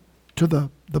gone to the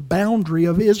boundary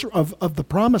of Israel, of the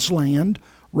Promised Land,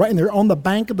 right, and they're on the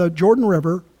bank of the Jordan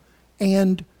River,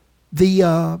 and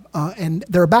and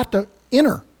they're about to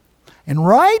enter. And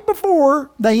right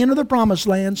before they enter the Promised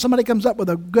Land, somebody comes up with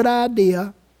a good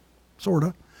idea, sort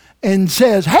of, and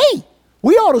says, hey,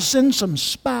 we ought to send some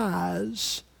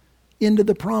spies into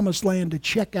the Promised Land to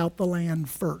check out the land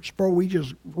first. Before we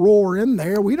just roar in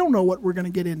there, we don't know what we're going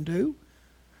to get into.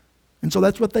 And so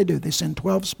that's what they do. They send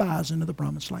 12 spies into the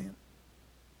Promised Land.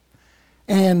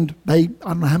 And I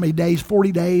don't know how many days,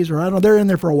 40 days, or I don't know, they're in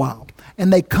there for a while.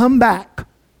 And they come back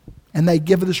and they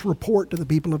give this report to the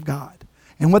people of God.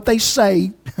 And what they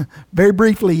say, very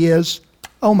briefly, is,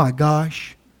 oh my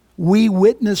gosh, we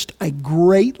witnessed a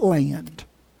great land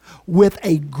with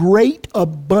a great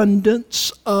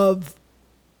abundance of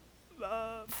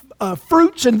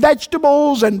fruits and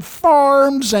vegetables and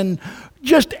farms, and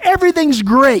just everything's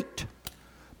great.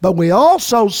 But we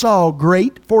also saw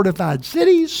great fortified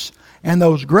cities, and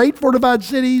those great fortified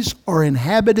cities are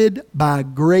inhabited by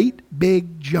great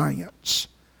big giants.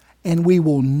 And we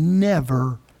will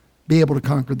never be able to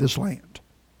conquer this land.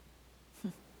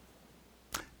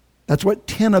 That's what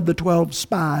 10 of the 12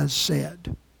 spies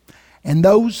said. And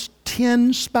those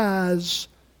 10 spies,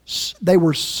 they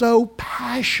were so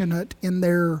passionate in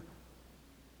their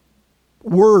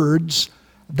words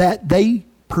that they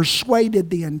persuaded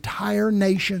the entire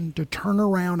nation to turn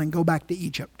around and go back to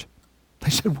Egypt.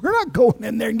 They said, we're not going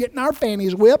in there and getting our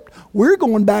fannies whipped. We're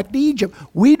going back to Egypt.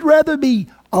 We'd rather be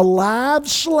alive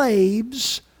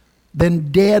slaves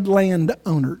than dead land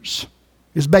owners,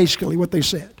 is basically what they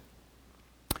said.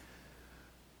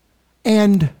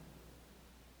 And,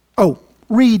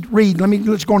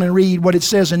 let's go on and read what it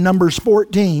says in Numbers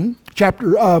 14,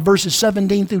 verses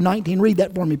 17 through 19. Read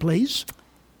that for me, please.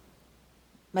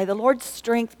 May the Lord's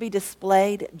strength be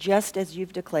displayed just as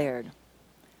you've declared.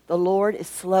 The Lord is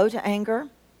slow to anger,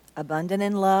 abundant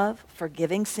in love,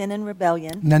 forgiving sin and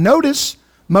rebellion. Now notice,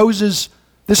 Moses,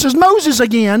 this is Moses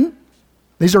again.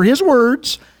 These are his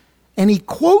words. And he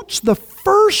quotes the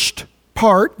first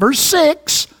part, verse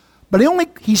 6, but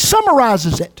he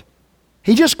summarizes it.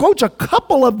 He just quotes a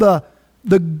couple of the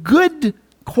good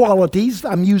qualities.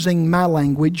 I'm using my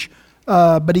language.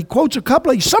 But he quotes a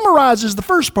couple. He summarizes the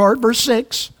first part, verse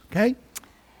 6. Okay?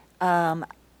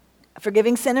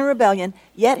 Forgiving sin and rebellion,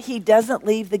 yet he doesn't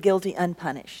leave the guilty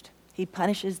unpunished. He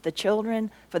punishes the children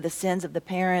for the sins of the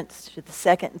parents to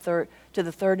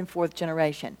the third and fourth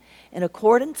generation. In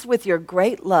accordance with your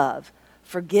great love,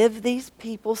 forgive these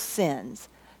people's sins,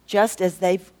 just as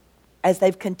they've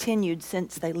continued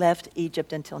since they left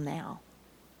Egypt until now.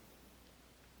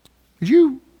 Did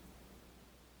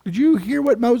you hear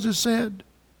what Moses said?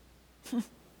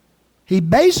 He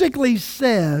basically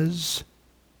says,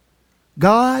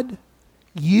 God,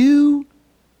 you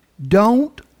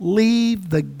don't leave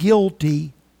the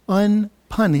guilty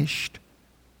unpunished,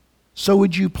 so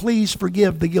would you please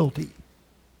forgive the guilty?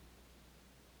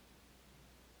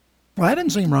 Well, that doesn't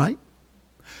seem right.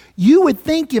 You would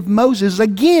think if Moses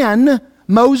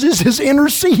is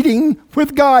interceding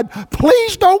with God,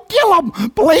 please don't kill them.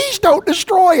 Please don't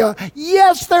destroy them.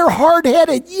 Yes, they're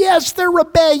hard-headed. Yes, they're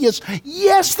rebellious.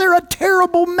 Yes, they're a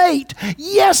terrible mate.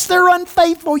 Yes, they're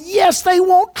unfaithful. Yes, they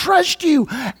won't trust you.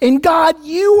 And God,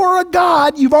 you are a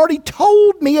God. You've already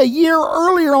told me a year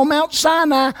earlier on Mount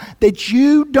Sinai that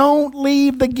you don't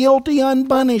leave the guilty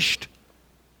unpunished.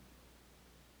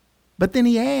 But then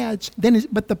he adds,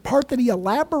 but the part that he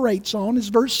elaborates on is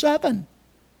verse 7.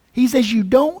 He says, you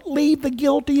don't leave the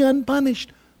guilty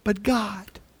unpunished, but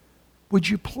God, would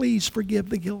you please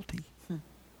forgive the guilty?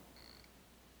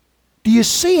 Do you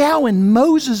see how in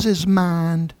Moses'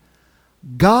 mind,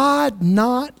 God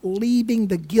not leaving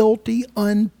the guilty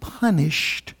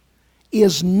unpunished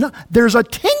is not, there's a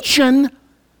tension,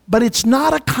 but it's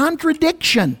not a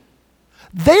contradiction.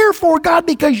 Therefore, God,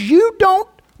 because you don't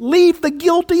leave the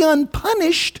guilty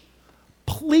unpunished,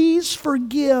 please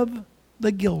forgive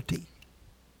the guilty.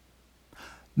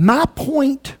 My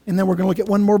point, and then we're going to look at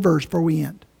one more verse before we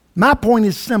end. My point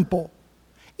is simple.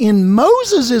 In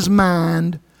Moses'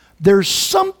 mind, there's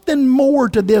something more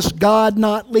to this God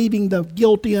not leaving the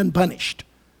guilty unpunished.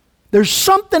 There's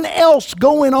something else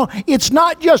going on. It's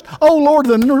not just, oh Lord,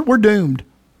 we're doomed.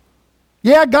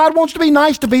 Yeah, God wants to be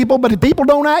nice to people, but if people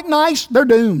don't act nice, they're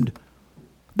doomed.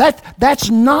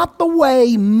 That's not the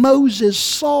way Moses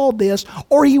saw this,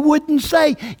 or he wouldn't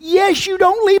say, yes, you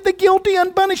don't leave the guilty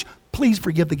unpunished. Please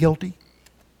forgive the guilty.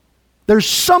 There's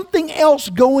something else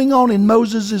going on in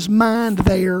Moses' mind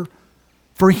there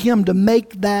for him to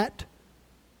make that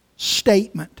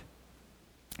statement.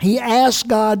 He asked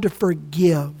God to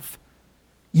forgive.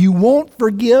 You won't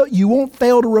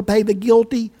fail to repay the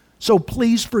guilty, so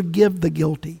please forgive the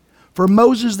guilty. For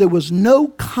Moses, there was no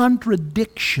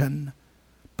contradiction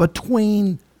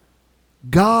between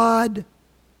God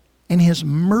and His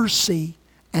mercy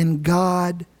and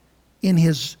God in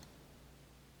His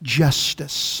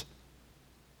justice.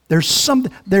 There's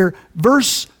something there.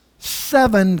 Verse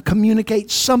 7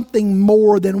 communicates something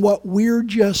more than what we're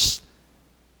just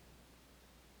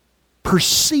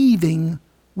perceiving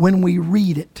when we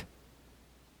read it.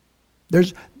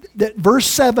 Verse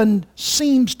 7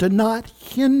 seems to not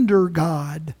hinder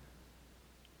God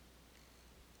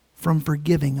from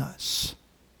forgiving us.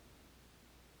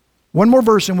 One more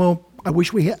verse, and I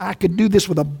wish I could do this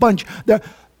with a bunch.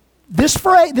 This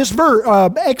verse,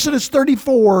 Exodus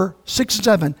 34, 6 and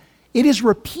 7, it is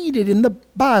repeated in the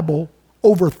Bible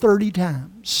over 30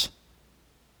 times.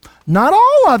 Not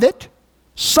all of it.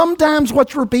 Sometimes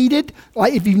what's repeated,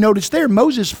 like if you've noticed there,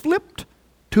 Moses flipped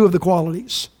two of the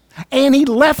qualities. And he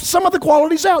left some of the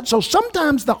qualities out. So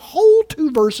sometimes the whole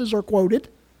 2 verses are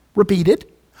repeated.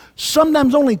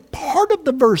 Sometimes only part of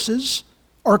the verses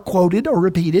are quoted or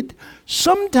repeated.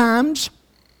 Sometimes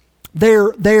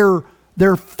they're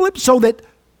flipped so that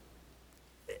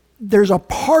there's a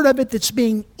part of it that's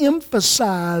being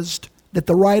emphasized that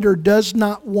the writer does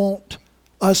not want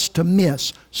us to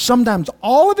miss. Sometimes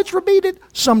all of it's repeated,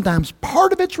 sometimes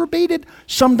part of it's repeated,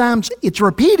 sometimes it's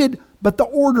repeated, but the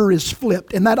order is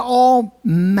flipped, and that all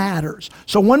matters.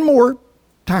 So one more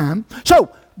time.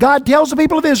 So God tells the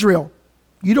people of Israel,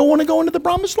 you don't want to go into the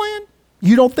promised land?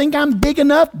 You don't think I'm big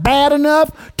enough, bad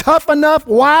enough, tough enough,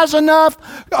 wise enough,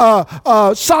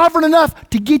 sovereign enough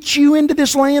to get you into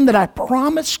this land that I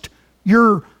promised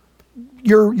your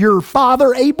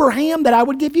father Abraham that I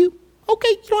would give you? Okay,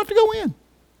 you don't have to go in.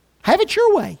 Have it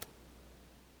your way.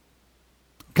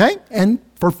 Okay? And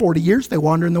for 40 years they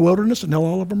wander in the wilderness until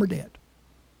all of them are dead.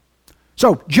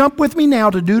 So jump with me now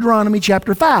to Deuteronomy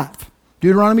chapter 5.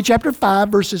 Deuteronomy chapter 5,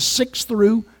 verses 6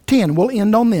 through 10. We'll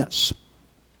end on this.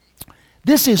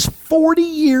 This is 40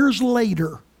 years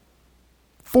later.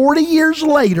 40 years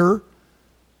later,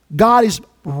 God is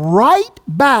right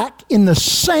back in the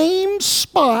same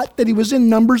spot that He was in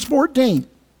Numbers 14.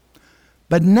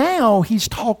 But now He's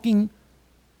talking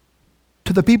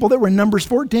to the people that were in Numbers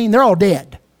 14. They're all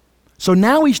dead. So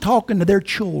now He's talking to their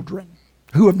children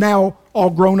who have now all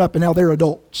grown up and now they're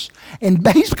adults. And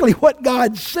basically what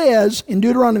God says in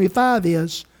Deuteronomy 5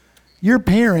 is, your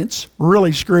parents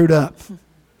really screwed up.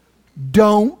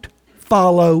 Don't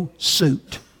follow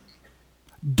suit.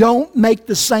 Don't make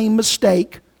the same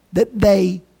mistake that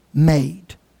they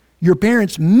made. Your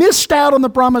parents missed out on the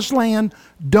promised land.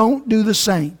 Don't do the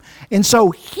same. And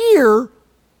so here,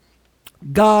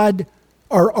 God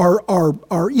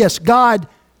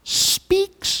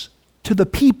to the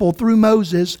people through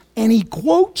Moses, and he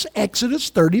quotes Exodus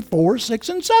 34, 6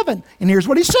 and 7. And here's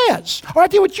what he says. All right, I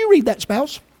tell you what, you read that,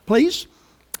 spouse, please.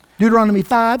 Deuteronomy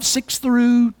 5, 6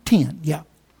 through 10. Yeah.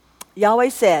 Yahweh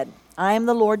said, I am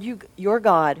the Lord your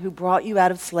God who brought you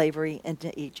out of slavery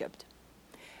into Egypt.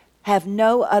 Have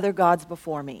no other gods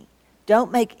before me. Don't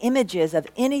make images of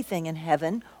anything in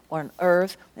heaven or on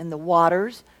earth, in the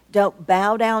waters. Don't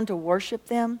bow down to worship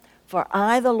them. For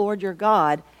I, the Lord your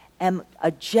God, am a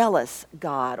jealous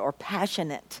God or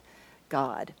passionate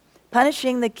God,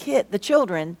 punishing the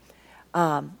children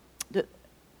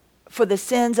for the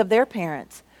sins of their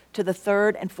parents to the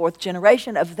third and fourth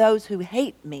generation of those who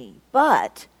hate me.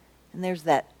 But, and there's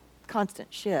that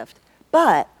constant shift,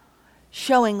 but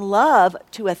showing love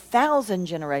to 1,000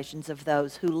 generations of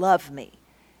those who love me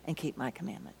and keep my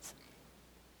commandments.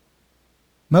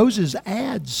 Moses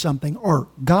adds something, or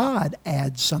God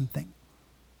adds something.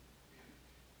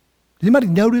 Does anybody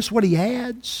notice what he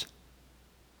adds?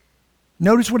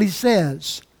 Notice what he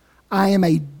says.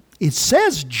 It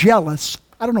says jealous.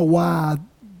 I don't know why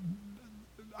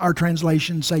our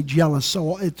translations say jealous.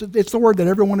 So it's the word that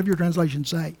every one of your translations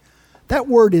say. That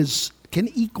word can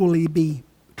equally be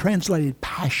translated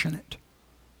passionate.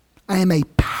 I am a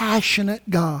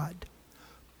passionate God,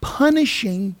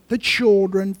 punishing the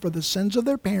children for the sins of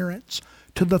their parents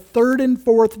to the third and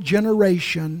fourth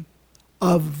generation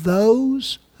of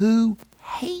those who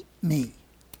hate me.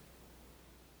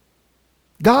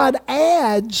 God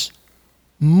adds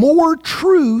more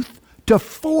truth to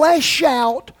flesh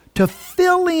out, to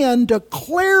fill in, to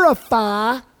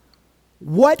clarify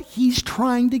what he's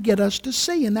trying to get us to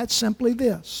see. And that's simply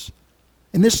this.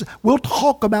 And we'll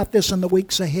talk about this in the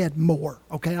weeks ahead more.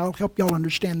 Okay, I'll help y'all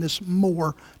understand this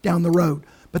more down the road.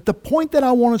 But the point that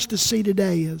I want us to see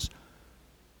today is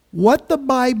what the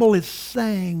Bible is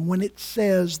saying when it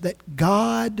says that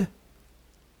God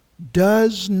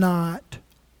does not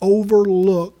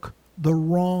overlook the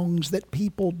wrongs that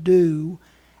people do,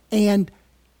 and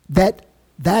that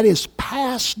is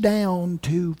passed down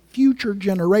to future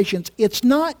generations. It's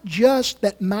not just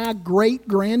that my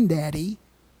great-granddaddy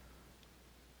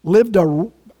lived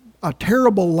a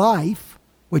terrible life,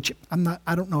 which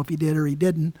I don't know if he did or he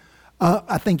didn't.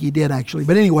 I think he did actually.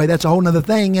 But anyway, that's a whole other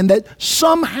thing. And that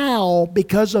somehow,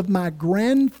 because of my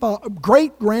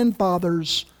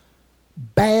great-grandfather's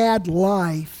bad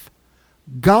life,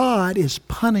 God is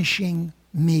punishing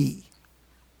me.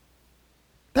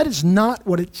 That is not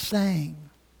what it's saying.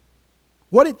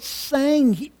 What it's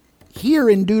saying here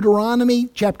in Deuteronomy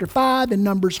chapter 5, in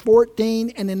Numbers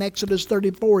 14, and in Exodus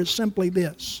 34 is simply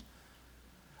this: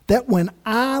 that when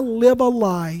I live a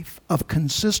life of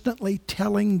consistently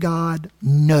telling God,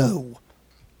 no,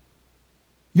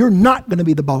 you're not going to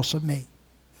be the boss of me.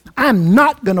 I'm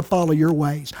not going to follow your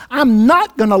ways. I'm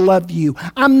not going to love you.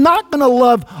 I'm not going to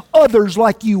love others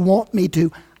like you want me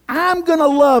to. I'm going to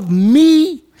love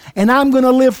me, and I'm going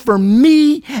to live for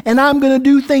me, and I'm going to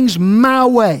do things my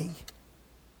way.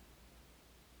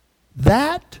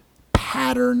 That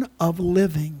pattern of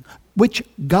living, which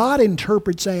God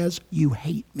interprets as, you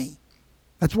hate me.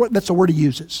 That's the word he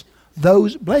uses.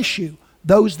 Those, bless you,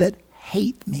 those that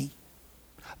hate me.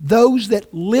 Those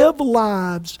that live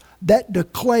lives that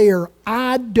declare,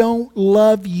 I don't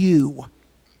love you.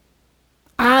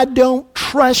 I don't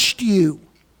trust you.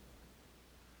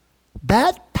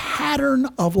 That pattern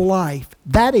of life,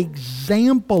 that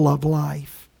example of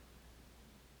life,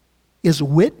 is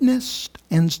witnessed,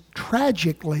 and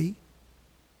tragically,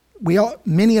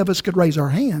 many of us could raise our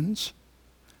hands,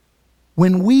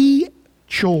 when we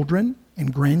children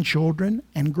and grandchildren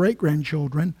and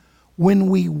great-grandchildren, when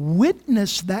we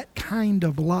witness that kind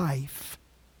of life,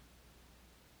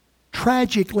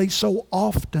 tragically so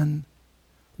often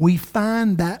we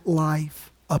find that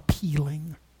life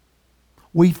appealing.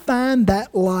 We find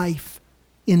that life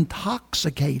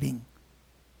intoxicating,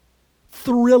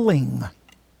 thrilling,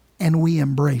 and we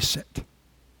embrace it.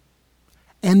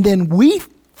 And then we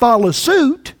follow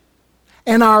suit,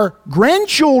 and our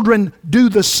grandchildren do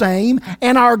the same,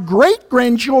 and our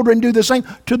great-grandchildren do the same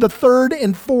to the third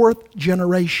and fourth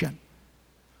generation.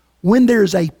 When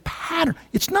there's a pattern,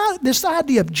 it's not this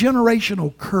idea of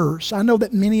generational curse. I know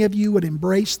that many of you would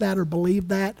embrace that or believe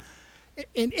that,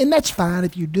 and that's fine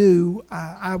if you do.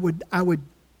 I would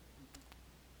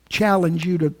challenge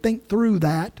you to think through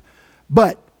that,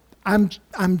 but I'm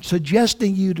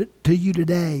suggesting to you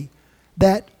today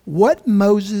that what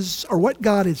Moses or what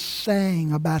God is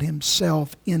saying about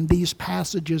himself in these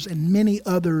passages and many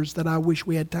others that I wish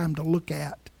we had time to look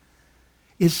at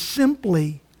is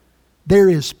simply there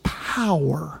is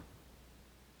power,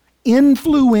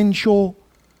 influential,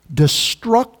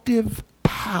 destructive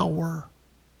power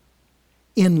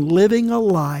in living a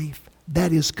life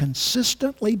that is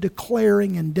consistently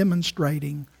declaring and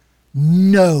demonstrating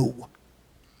no.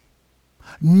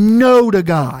 No to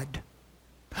God.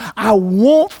 I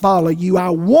won't follow you. I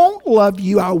won't love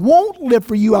you. I won't live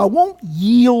for you. I won't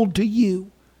yield to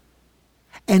you.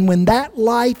 And when that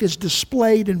life is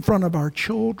displayed in front of our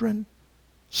children,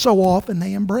 so often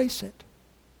they embrace it.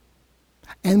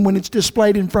 And when it's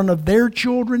displayed in front of their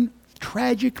children,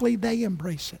 tragically they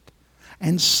embrace it.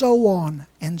 And so on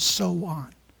and so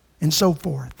on and so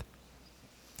forth.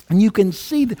 And you can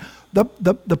see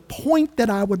the point that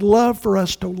I would love for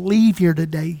us to leave here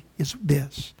today is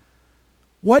this.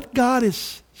 What God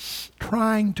is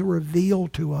trying to reveal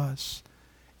to us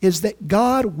is that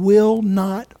God will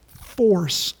not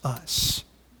force us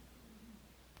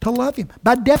to love Him.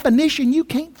 By definition, you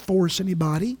can't force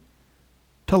anybody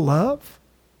to love.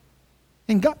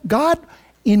 And God,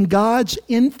 in God's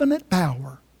infinite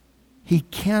power, He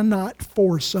cannot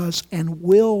force us and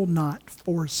will not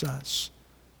force us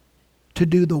to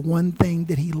do the one thing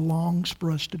that He longs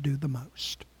for us to do the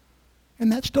most.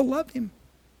 And that's to love Him.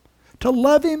 To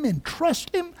love Him and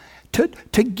trust Him. To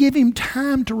give Him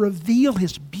time to reveal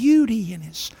His beauty and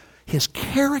His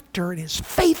character and His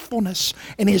faithfulness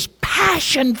and His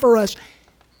passion for us.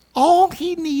 All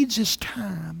He needs is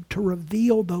time to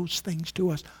reveal those things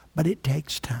to us. But it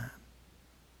takes time.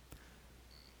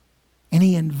 And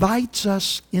He invites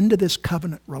us into this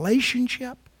covenant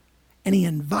relationship. And He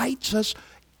invites us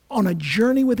on a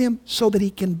journey with Him so that He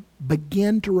can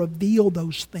begin to reveal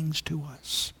those things to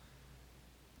us.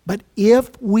 But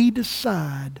if we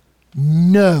decide,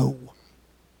 no,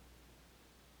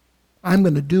 I'm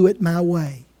going to do it my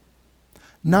way,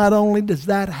 not only does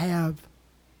that have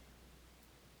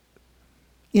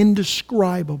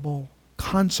indescribable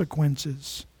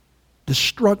consequences,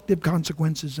 destructive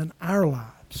consequences in our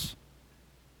lives,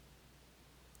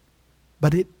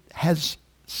 but it has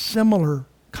similar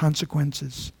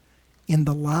consequences in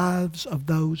the lives of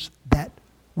those that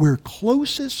we're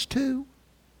closest to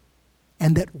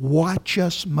and that watch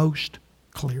us most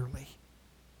clearly.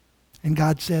 And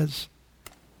God says,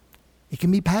 it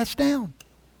can be passed down.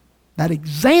 That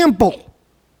example,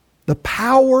 the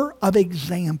power of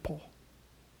example.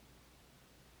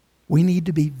 We need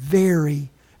to be very,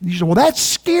 you say, well, that's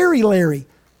scary, Larry.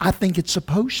 I think it's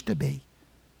supposed to be.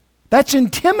 That's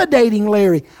intimidating,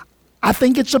 Larry. I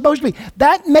think it's supposed to be.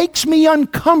 That makes me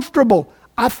uncomfortable.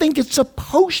 I think it's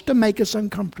supposed to make us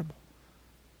uncomfortable.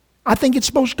 I think it's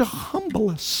supposed to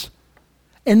humble us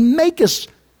and make us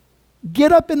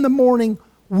get up in the morning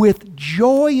with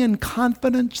joy and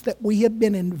confidence that we have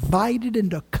been invited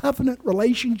into a covenant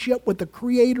relationship with the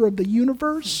Creator of the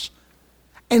universe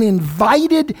and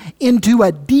invited into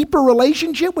a deeper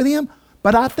relationship with Him.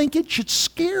 But I think it should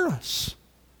scare us.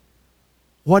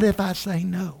 What if I say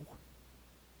no?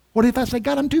 What if I say,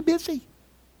 God, I'm too busy.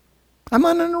 I'm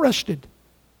uninterested.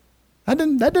 That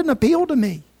didn't appeal to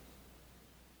me.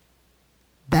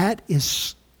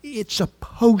 It's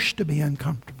supposed to be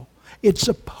uncomfortable. It's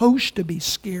supposed to be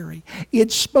scary.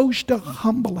 It's supposed to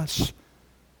humble us.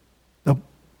 The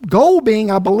goal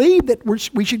being, I believe, that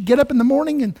we should get up in the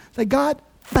morning and say, God,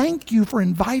 thank you for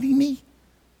inviting me.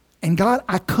 And God,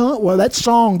 I come. Well, that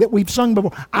song that we've sung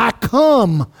before, I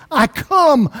come. I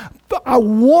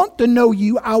want to know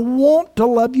you. I want to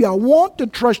love you. I want to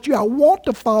trust you. I want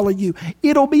to follow you.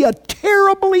 It'll be a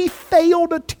terribly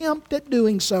failed attempt at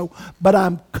doing so, but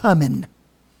I'm coming.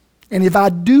 And if I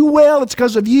do well, it's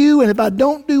because of you. And if I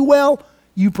don't do well,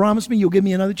 you promise me you'll give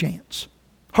me another chance.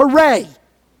 Hooray!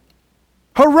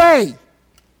 Hooray!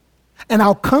 And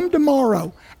I'll come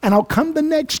tomorrow, and I'll come the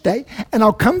next day, and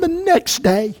I'll come the next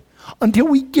day until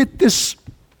we get this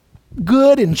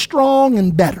good and strong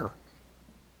and better.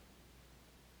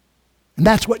 And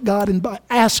that's what God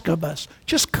asks of us.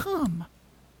 Just come.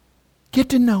 Get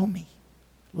to know me.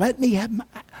 Let me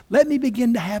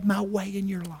begin to have my way in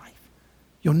your life.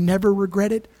 You'll never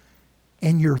regret it.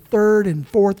 And your third and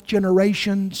fourth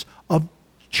generations of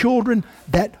children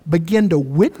that begin to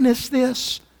witness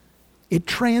this, it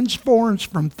transforms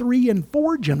from 3 and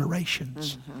 4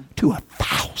 generations to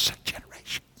 1,000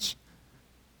 generations.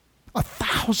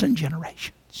 1,000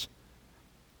 generations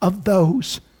of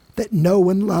those that know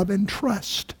and love and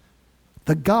trust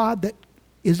the God that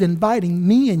is inviting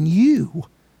me and you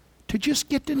to just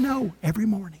get to know every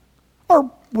morning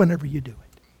or whenever you do it.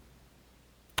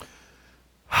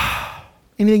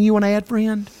 Anything you want to add,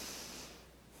 friend?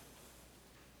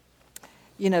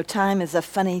 You know, time is a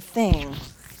funny thing.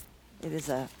 It is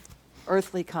an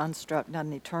earthly construct, not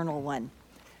an eternal one.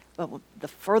 But the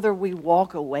further we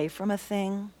walk away from a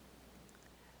thing,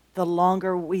 the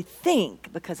longer we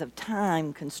think, because of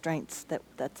time constraints,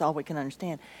 that's all we can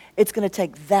understand, it's going to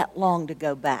take that long to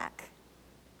go back.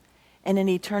 And in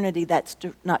eternity, that's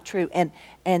not true. And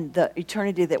the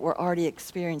eternity that we're already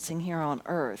experiencing here on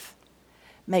earth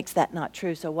makes that not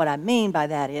true. So what I mean by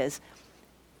that is,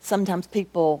 sometimes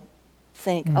people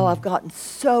think, oh, I've gotten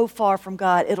so far from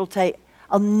God,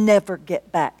 I'll never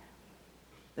get back.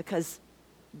 Because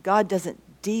God doesn't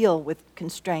deal with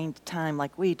constrained time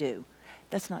like we do.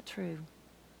 That's not true.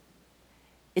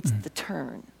 It's the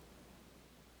turn.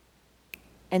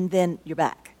 And then you're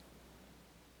back.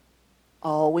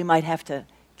 Oh, we might have to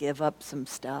give up some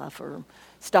stuff or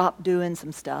stop doing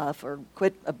some stuff or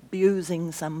quit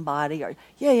abusing somebody or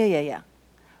yeah.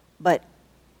 But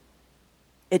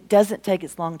it doesn't take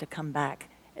as long to come back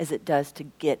as it does to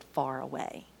get far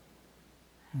away.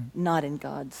 Not in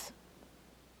God's.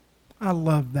 I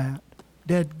love that.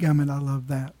 Dadgummit, I love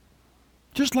that.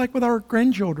 Just like with our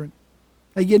grandchildren.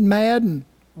 They get mad and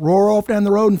roar off down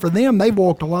the road, and for them, they've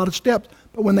walked a lot of steps.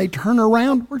 But when they turn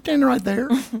around, we're standing right there.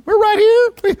 We're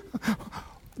right here.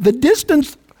 The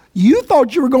distance, you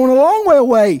thought you were going a long way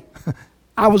away.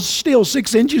 I was still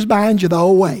 6 inches behind you the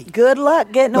whole way. Good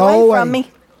luck getting away from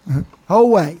me. Whole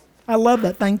way. I love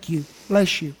that. Thank you.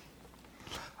 Bless you.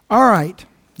 All right.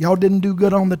 Y'all didn't do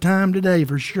good on the time today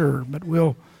for sure, but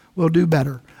we'll do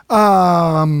better.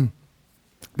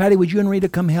 Patty, would you and Rita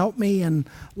come help me? And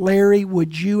Larry,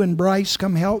 would you and Bryce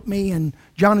come help me? And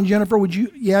John and Jennifer, would you?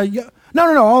 Yeah.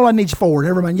 No. All I need's 4.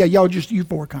 Never mind. Yeah, y'all you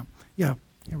 4 come. Yeah.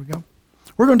 Here we go.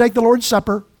 We're going to take the Lord's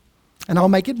Supper, and I'll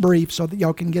make it brief so that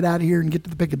y'all can get out of here and get to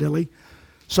the Piccadilly.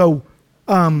 So,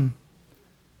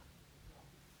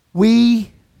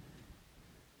 we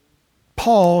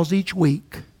pause each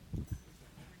week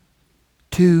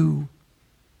to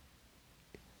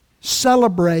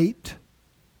celebrate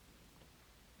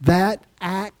that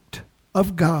act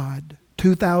of God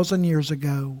 2,000 years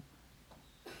ago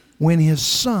when His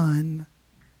Son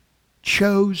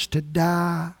chose to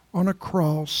die on a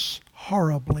cross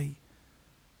horribly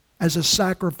as a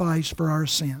sacrifice for our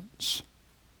sins.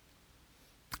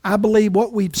 I believe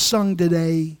what we've sung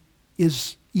today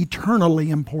is eternally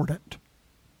important.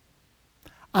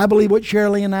 I believe what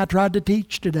Shirley and I tried to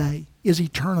teach today is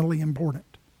eternally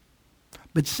important.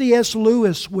 But C.S.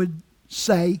 Lewis would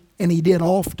say, and he did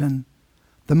often,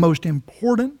 the most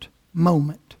important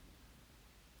moment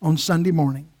on Sunday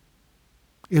morning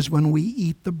is when we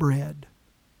eat the bread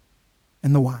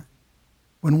and the wine.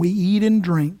 When we eat and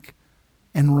drink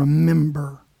and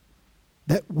remember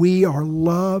that we are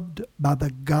loved by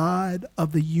the God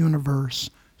of the universe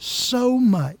so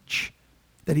much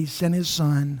that He sent His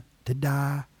Son to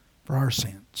die for our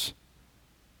sins.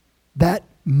 That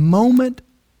moment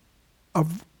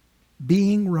of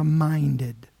being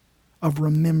reminded, of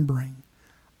remembering,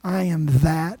 I am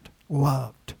that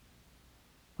loved.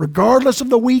 Regardless of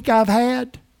the week I've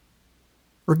had,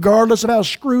 regardless of how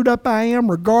screwed up I am,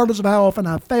 regardless of how often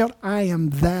I've failed, I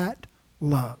am that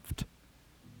loved.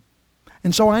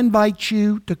 And so I invite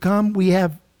you to come. We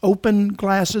have open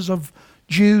glasses of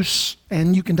juice,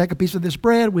 and you can take a piece of this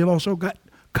bread. We've also got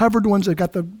covered ones that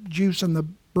got the juice and the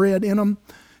bread in them.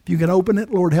 If you can open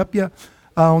it, Lord help you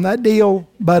on that deal.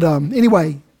 But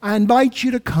anyway, I invite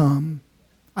you to come.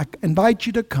 I invite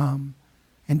you to come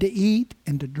and to eat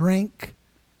and to drink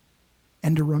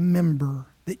and to remember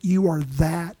that you are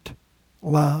that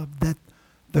loved, that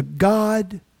the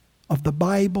God of the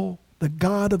Bible, the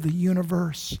God of the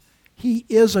universe, He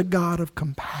is a God of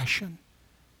compassion.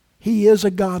 He is a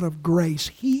God of grace.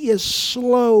 He is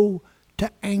slow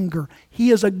to anger. He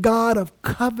is a God of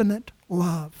covenant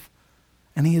love.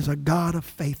 And He is a God of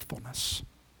faithfulness.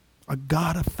 A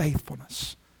God of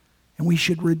faithfulness. And we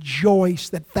should rejoice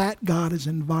that that God has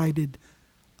invited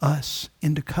us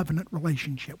into covenant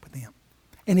relationship with Him.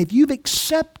 And if you've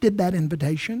accepted that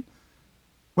invitation,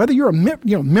 whether you're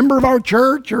a member of our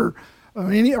church or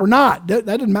not, that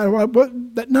doesn't matter.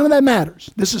 None of that matters.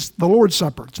 This is the Lord's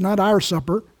Supper. It's not our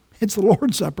supper. It's the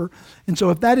Lord's Supper. And so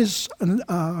if that is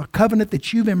a covenant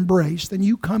that you've embraced, then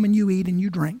you come and you eat and you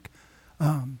drink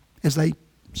as they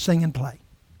sing and play.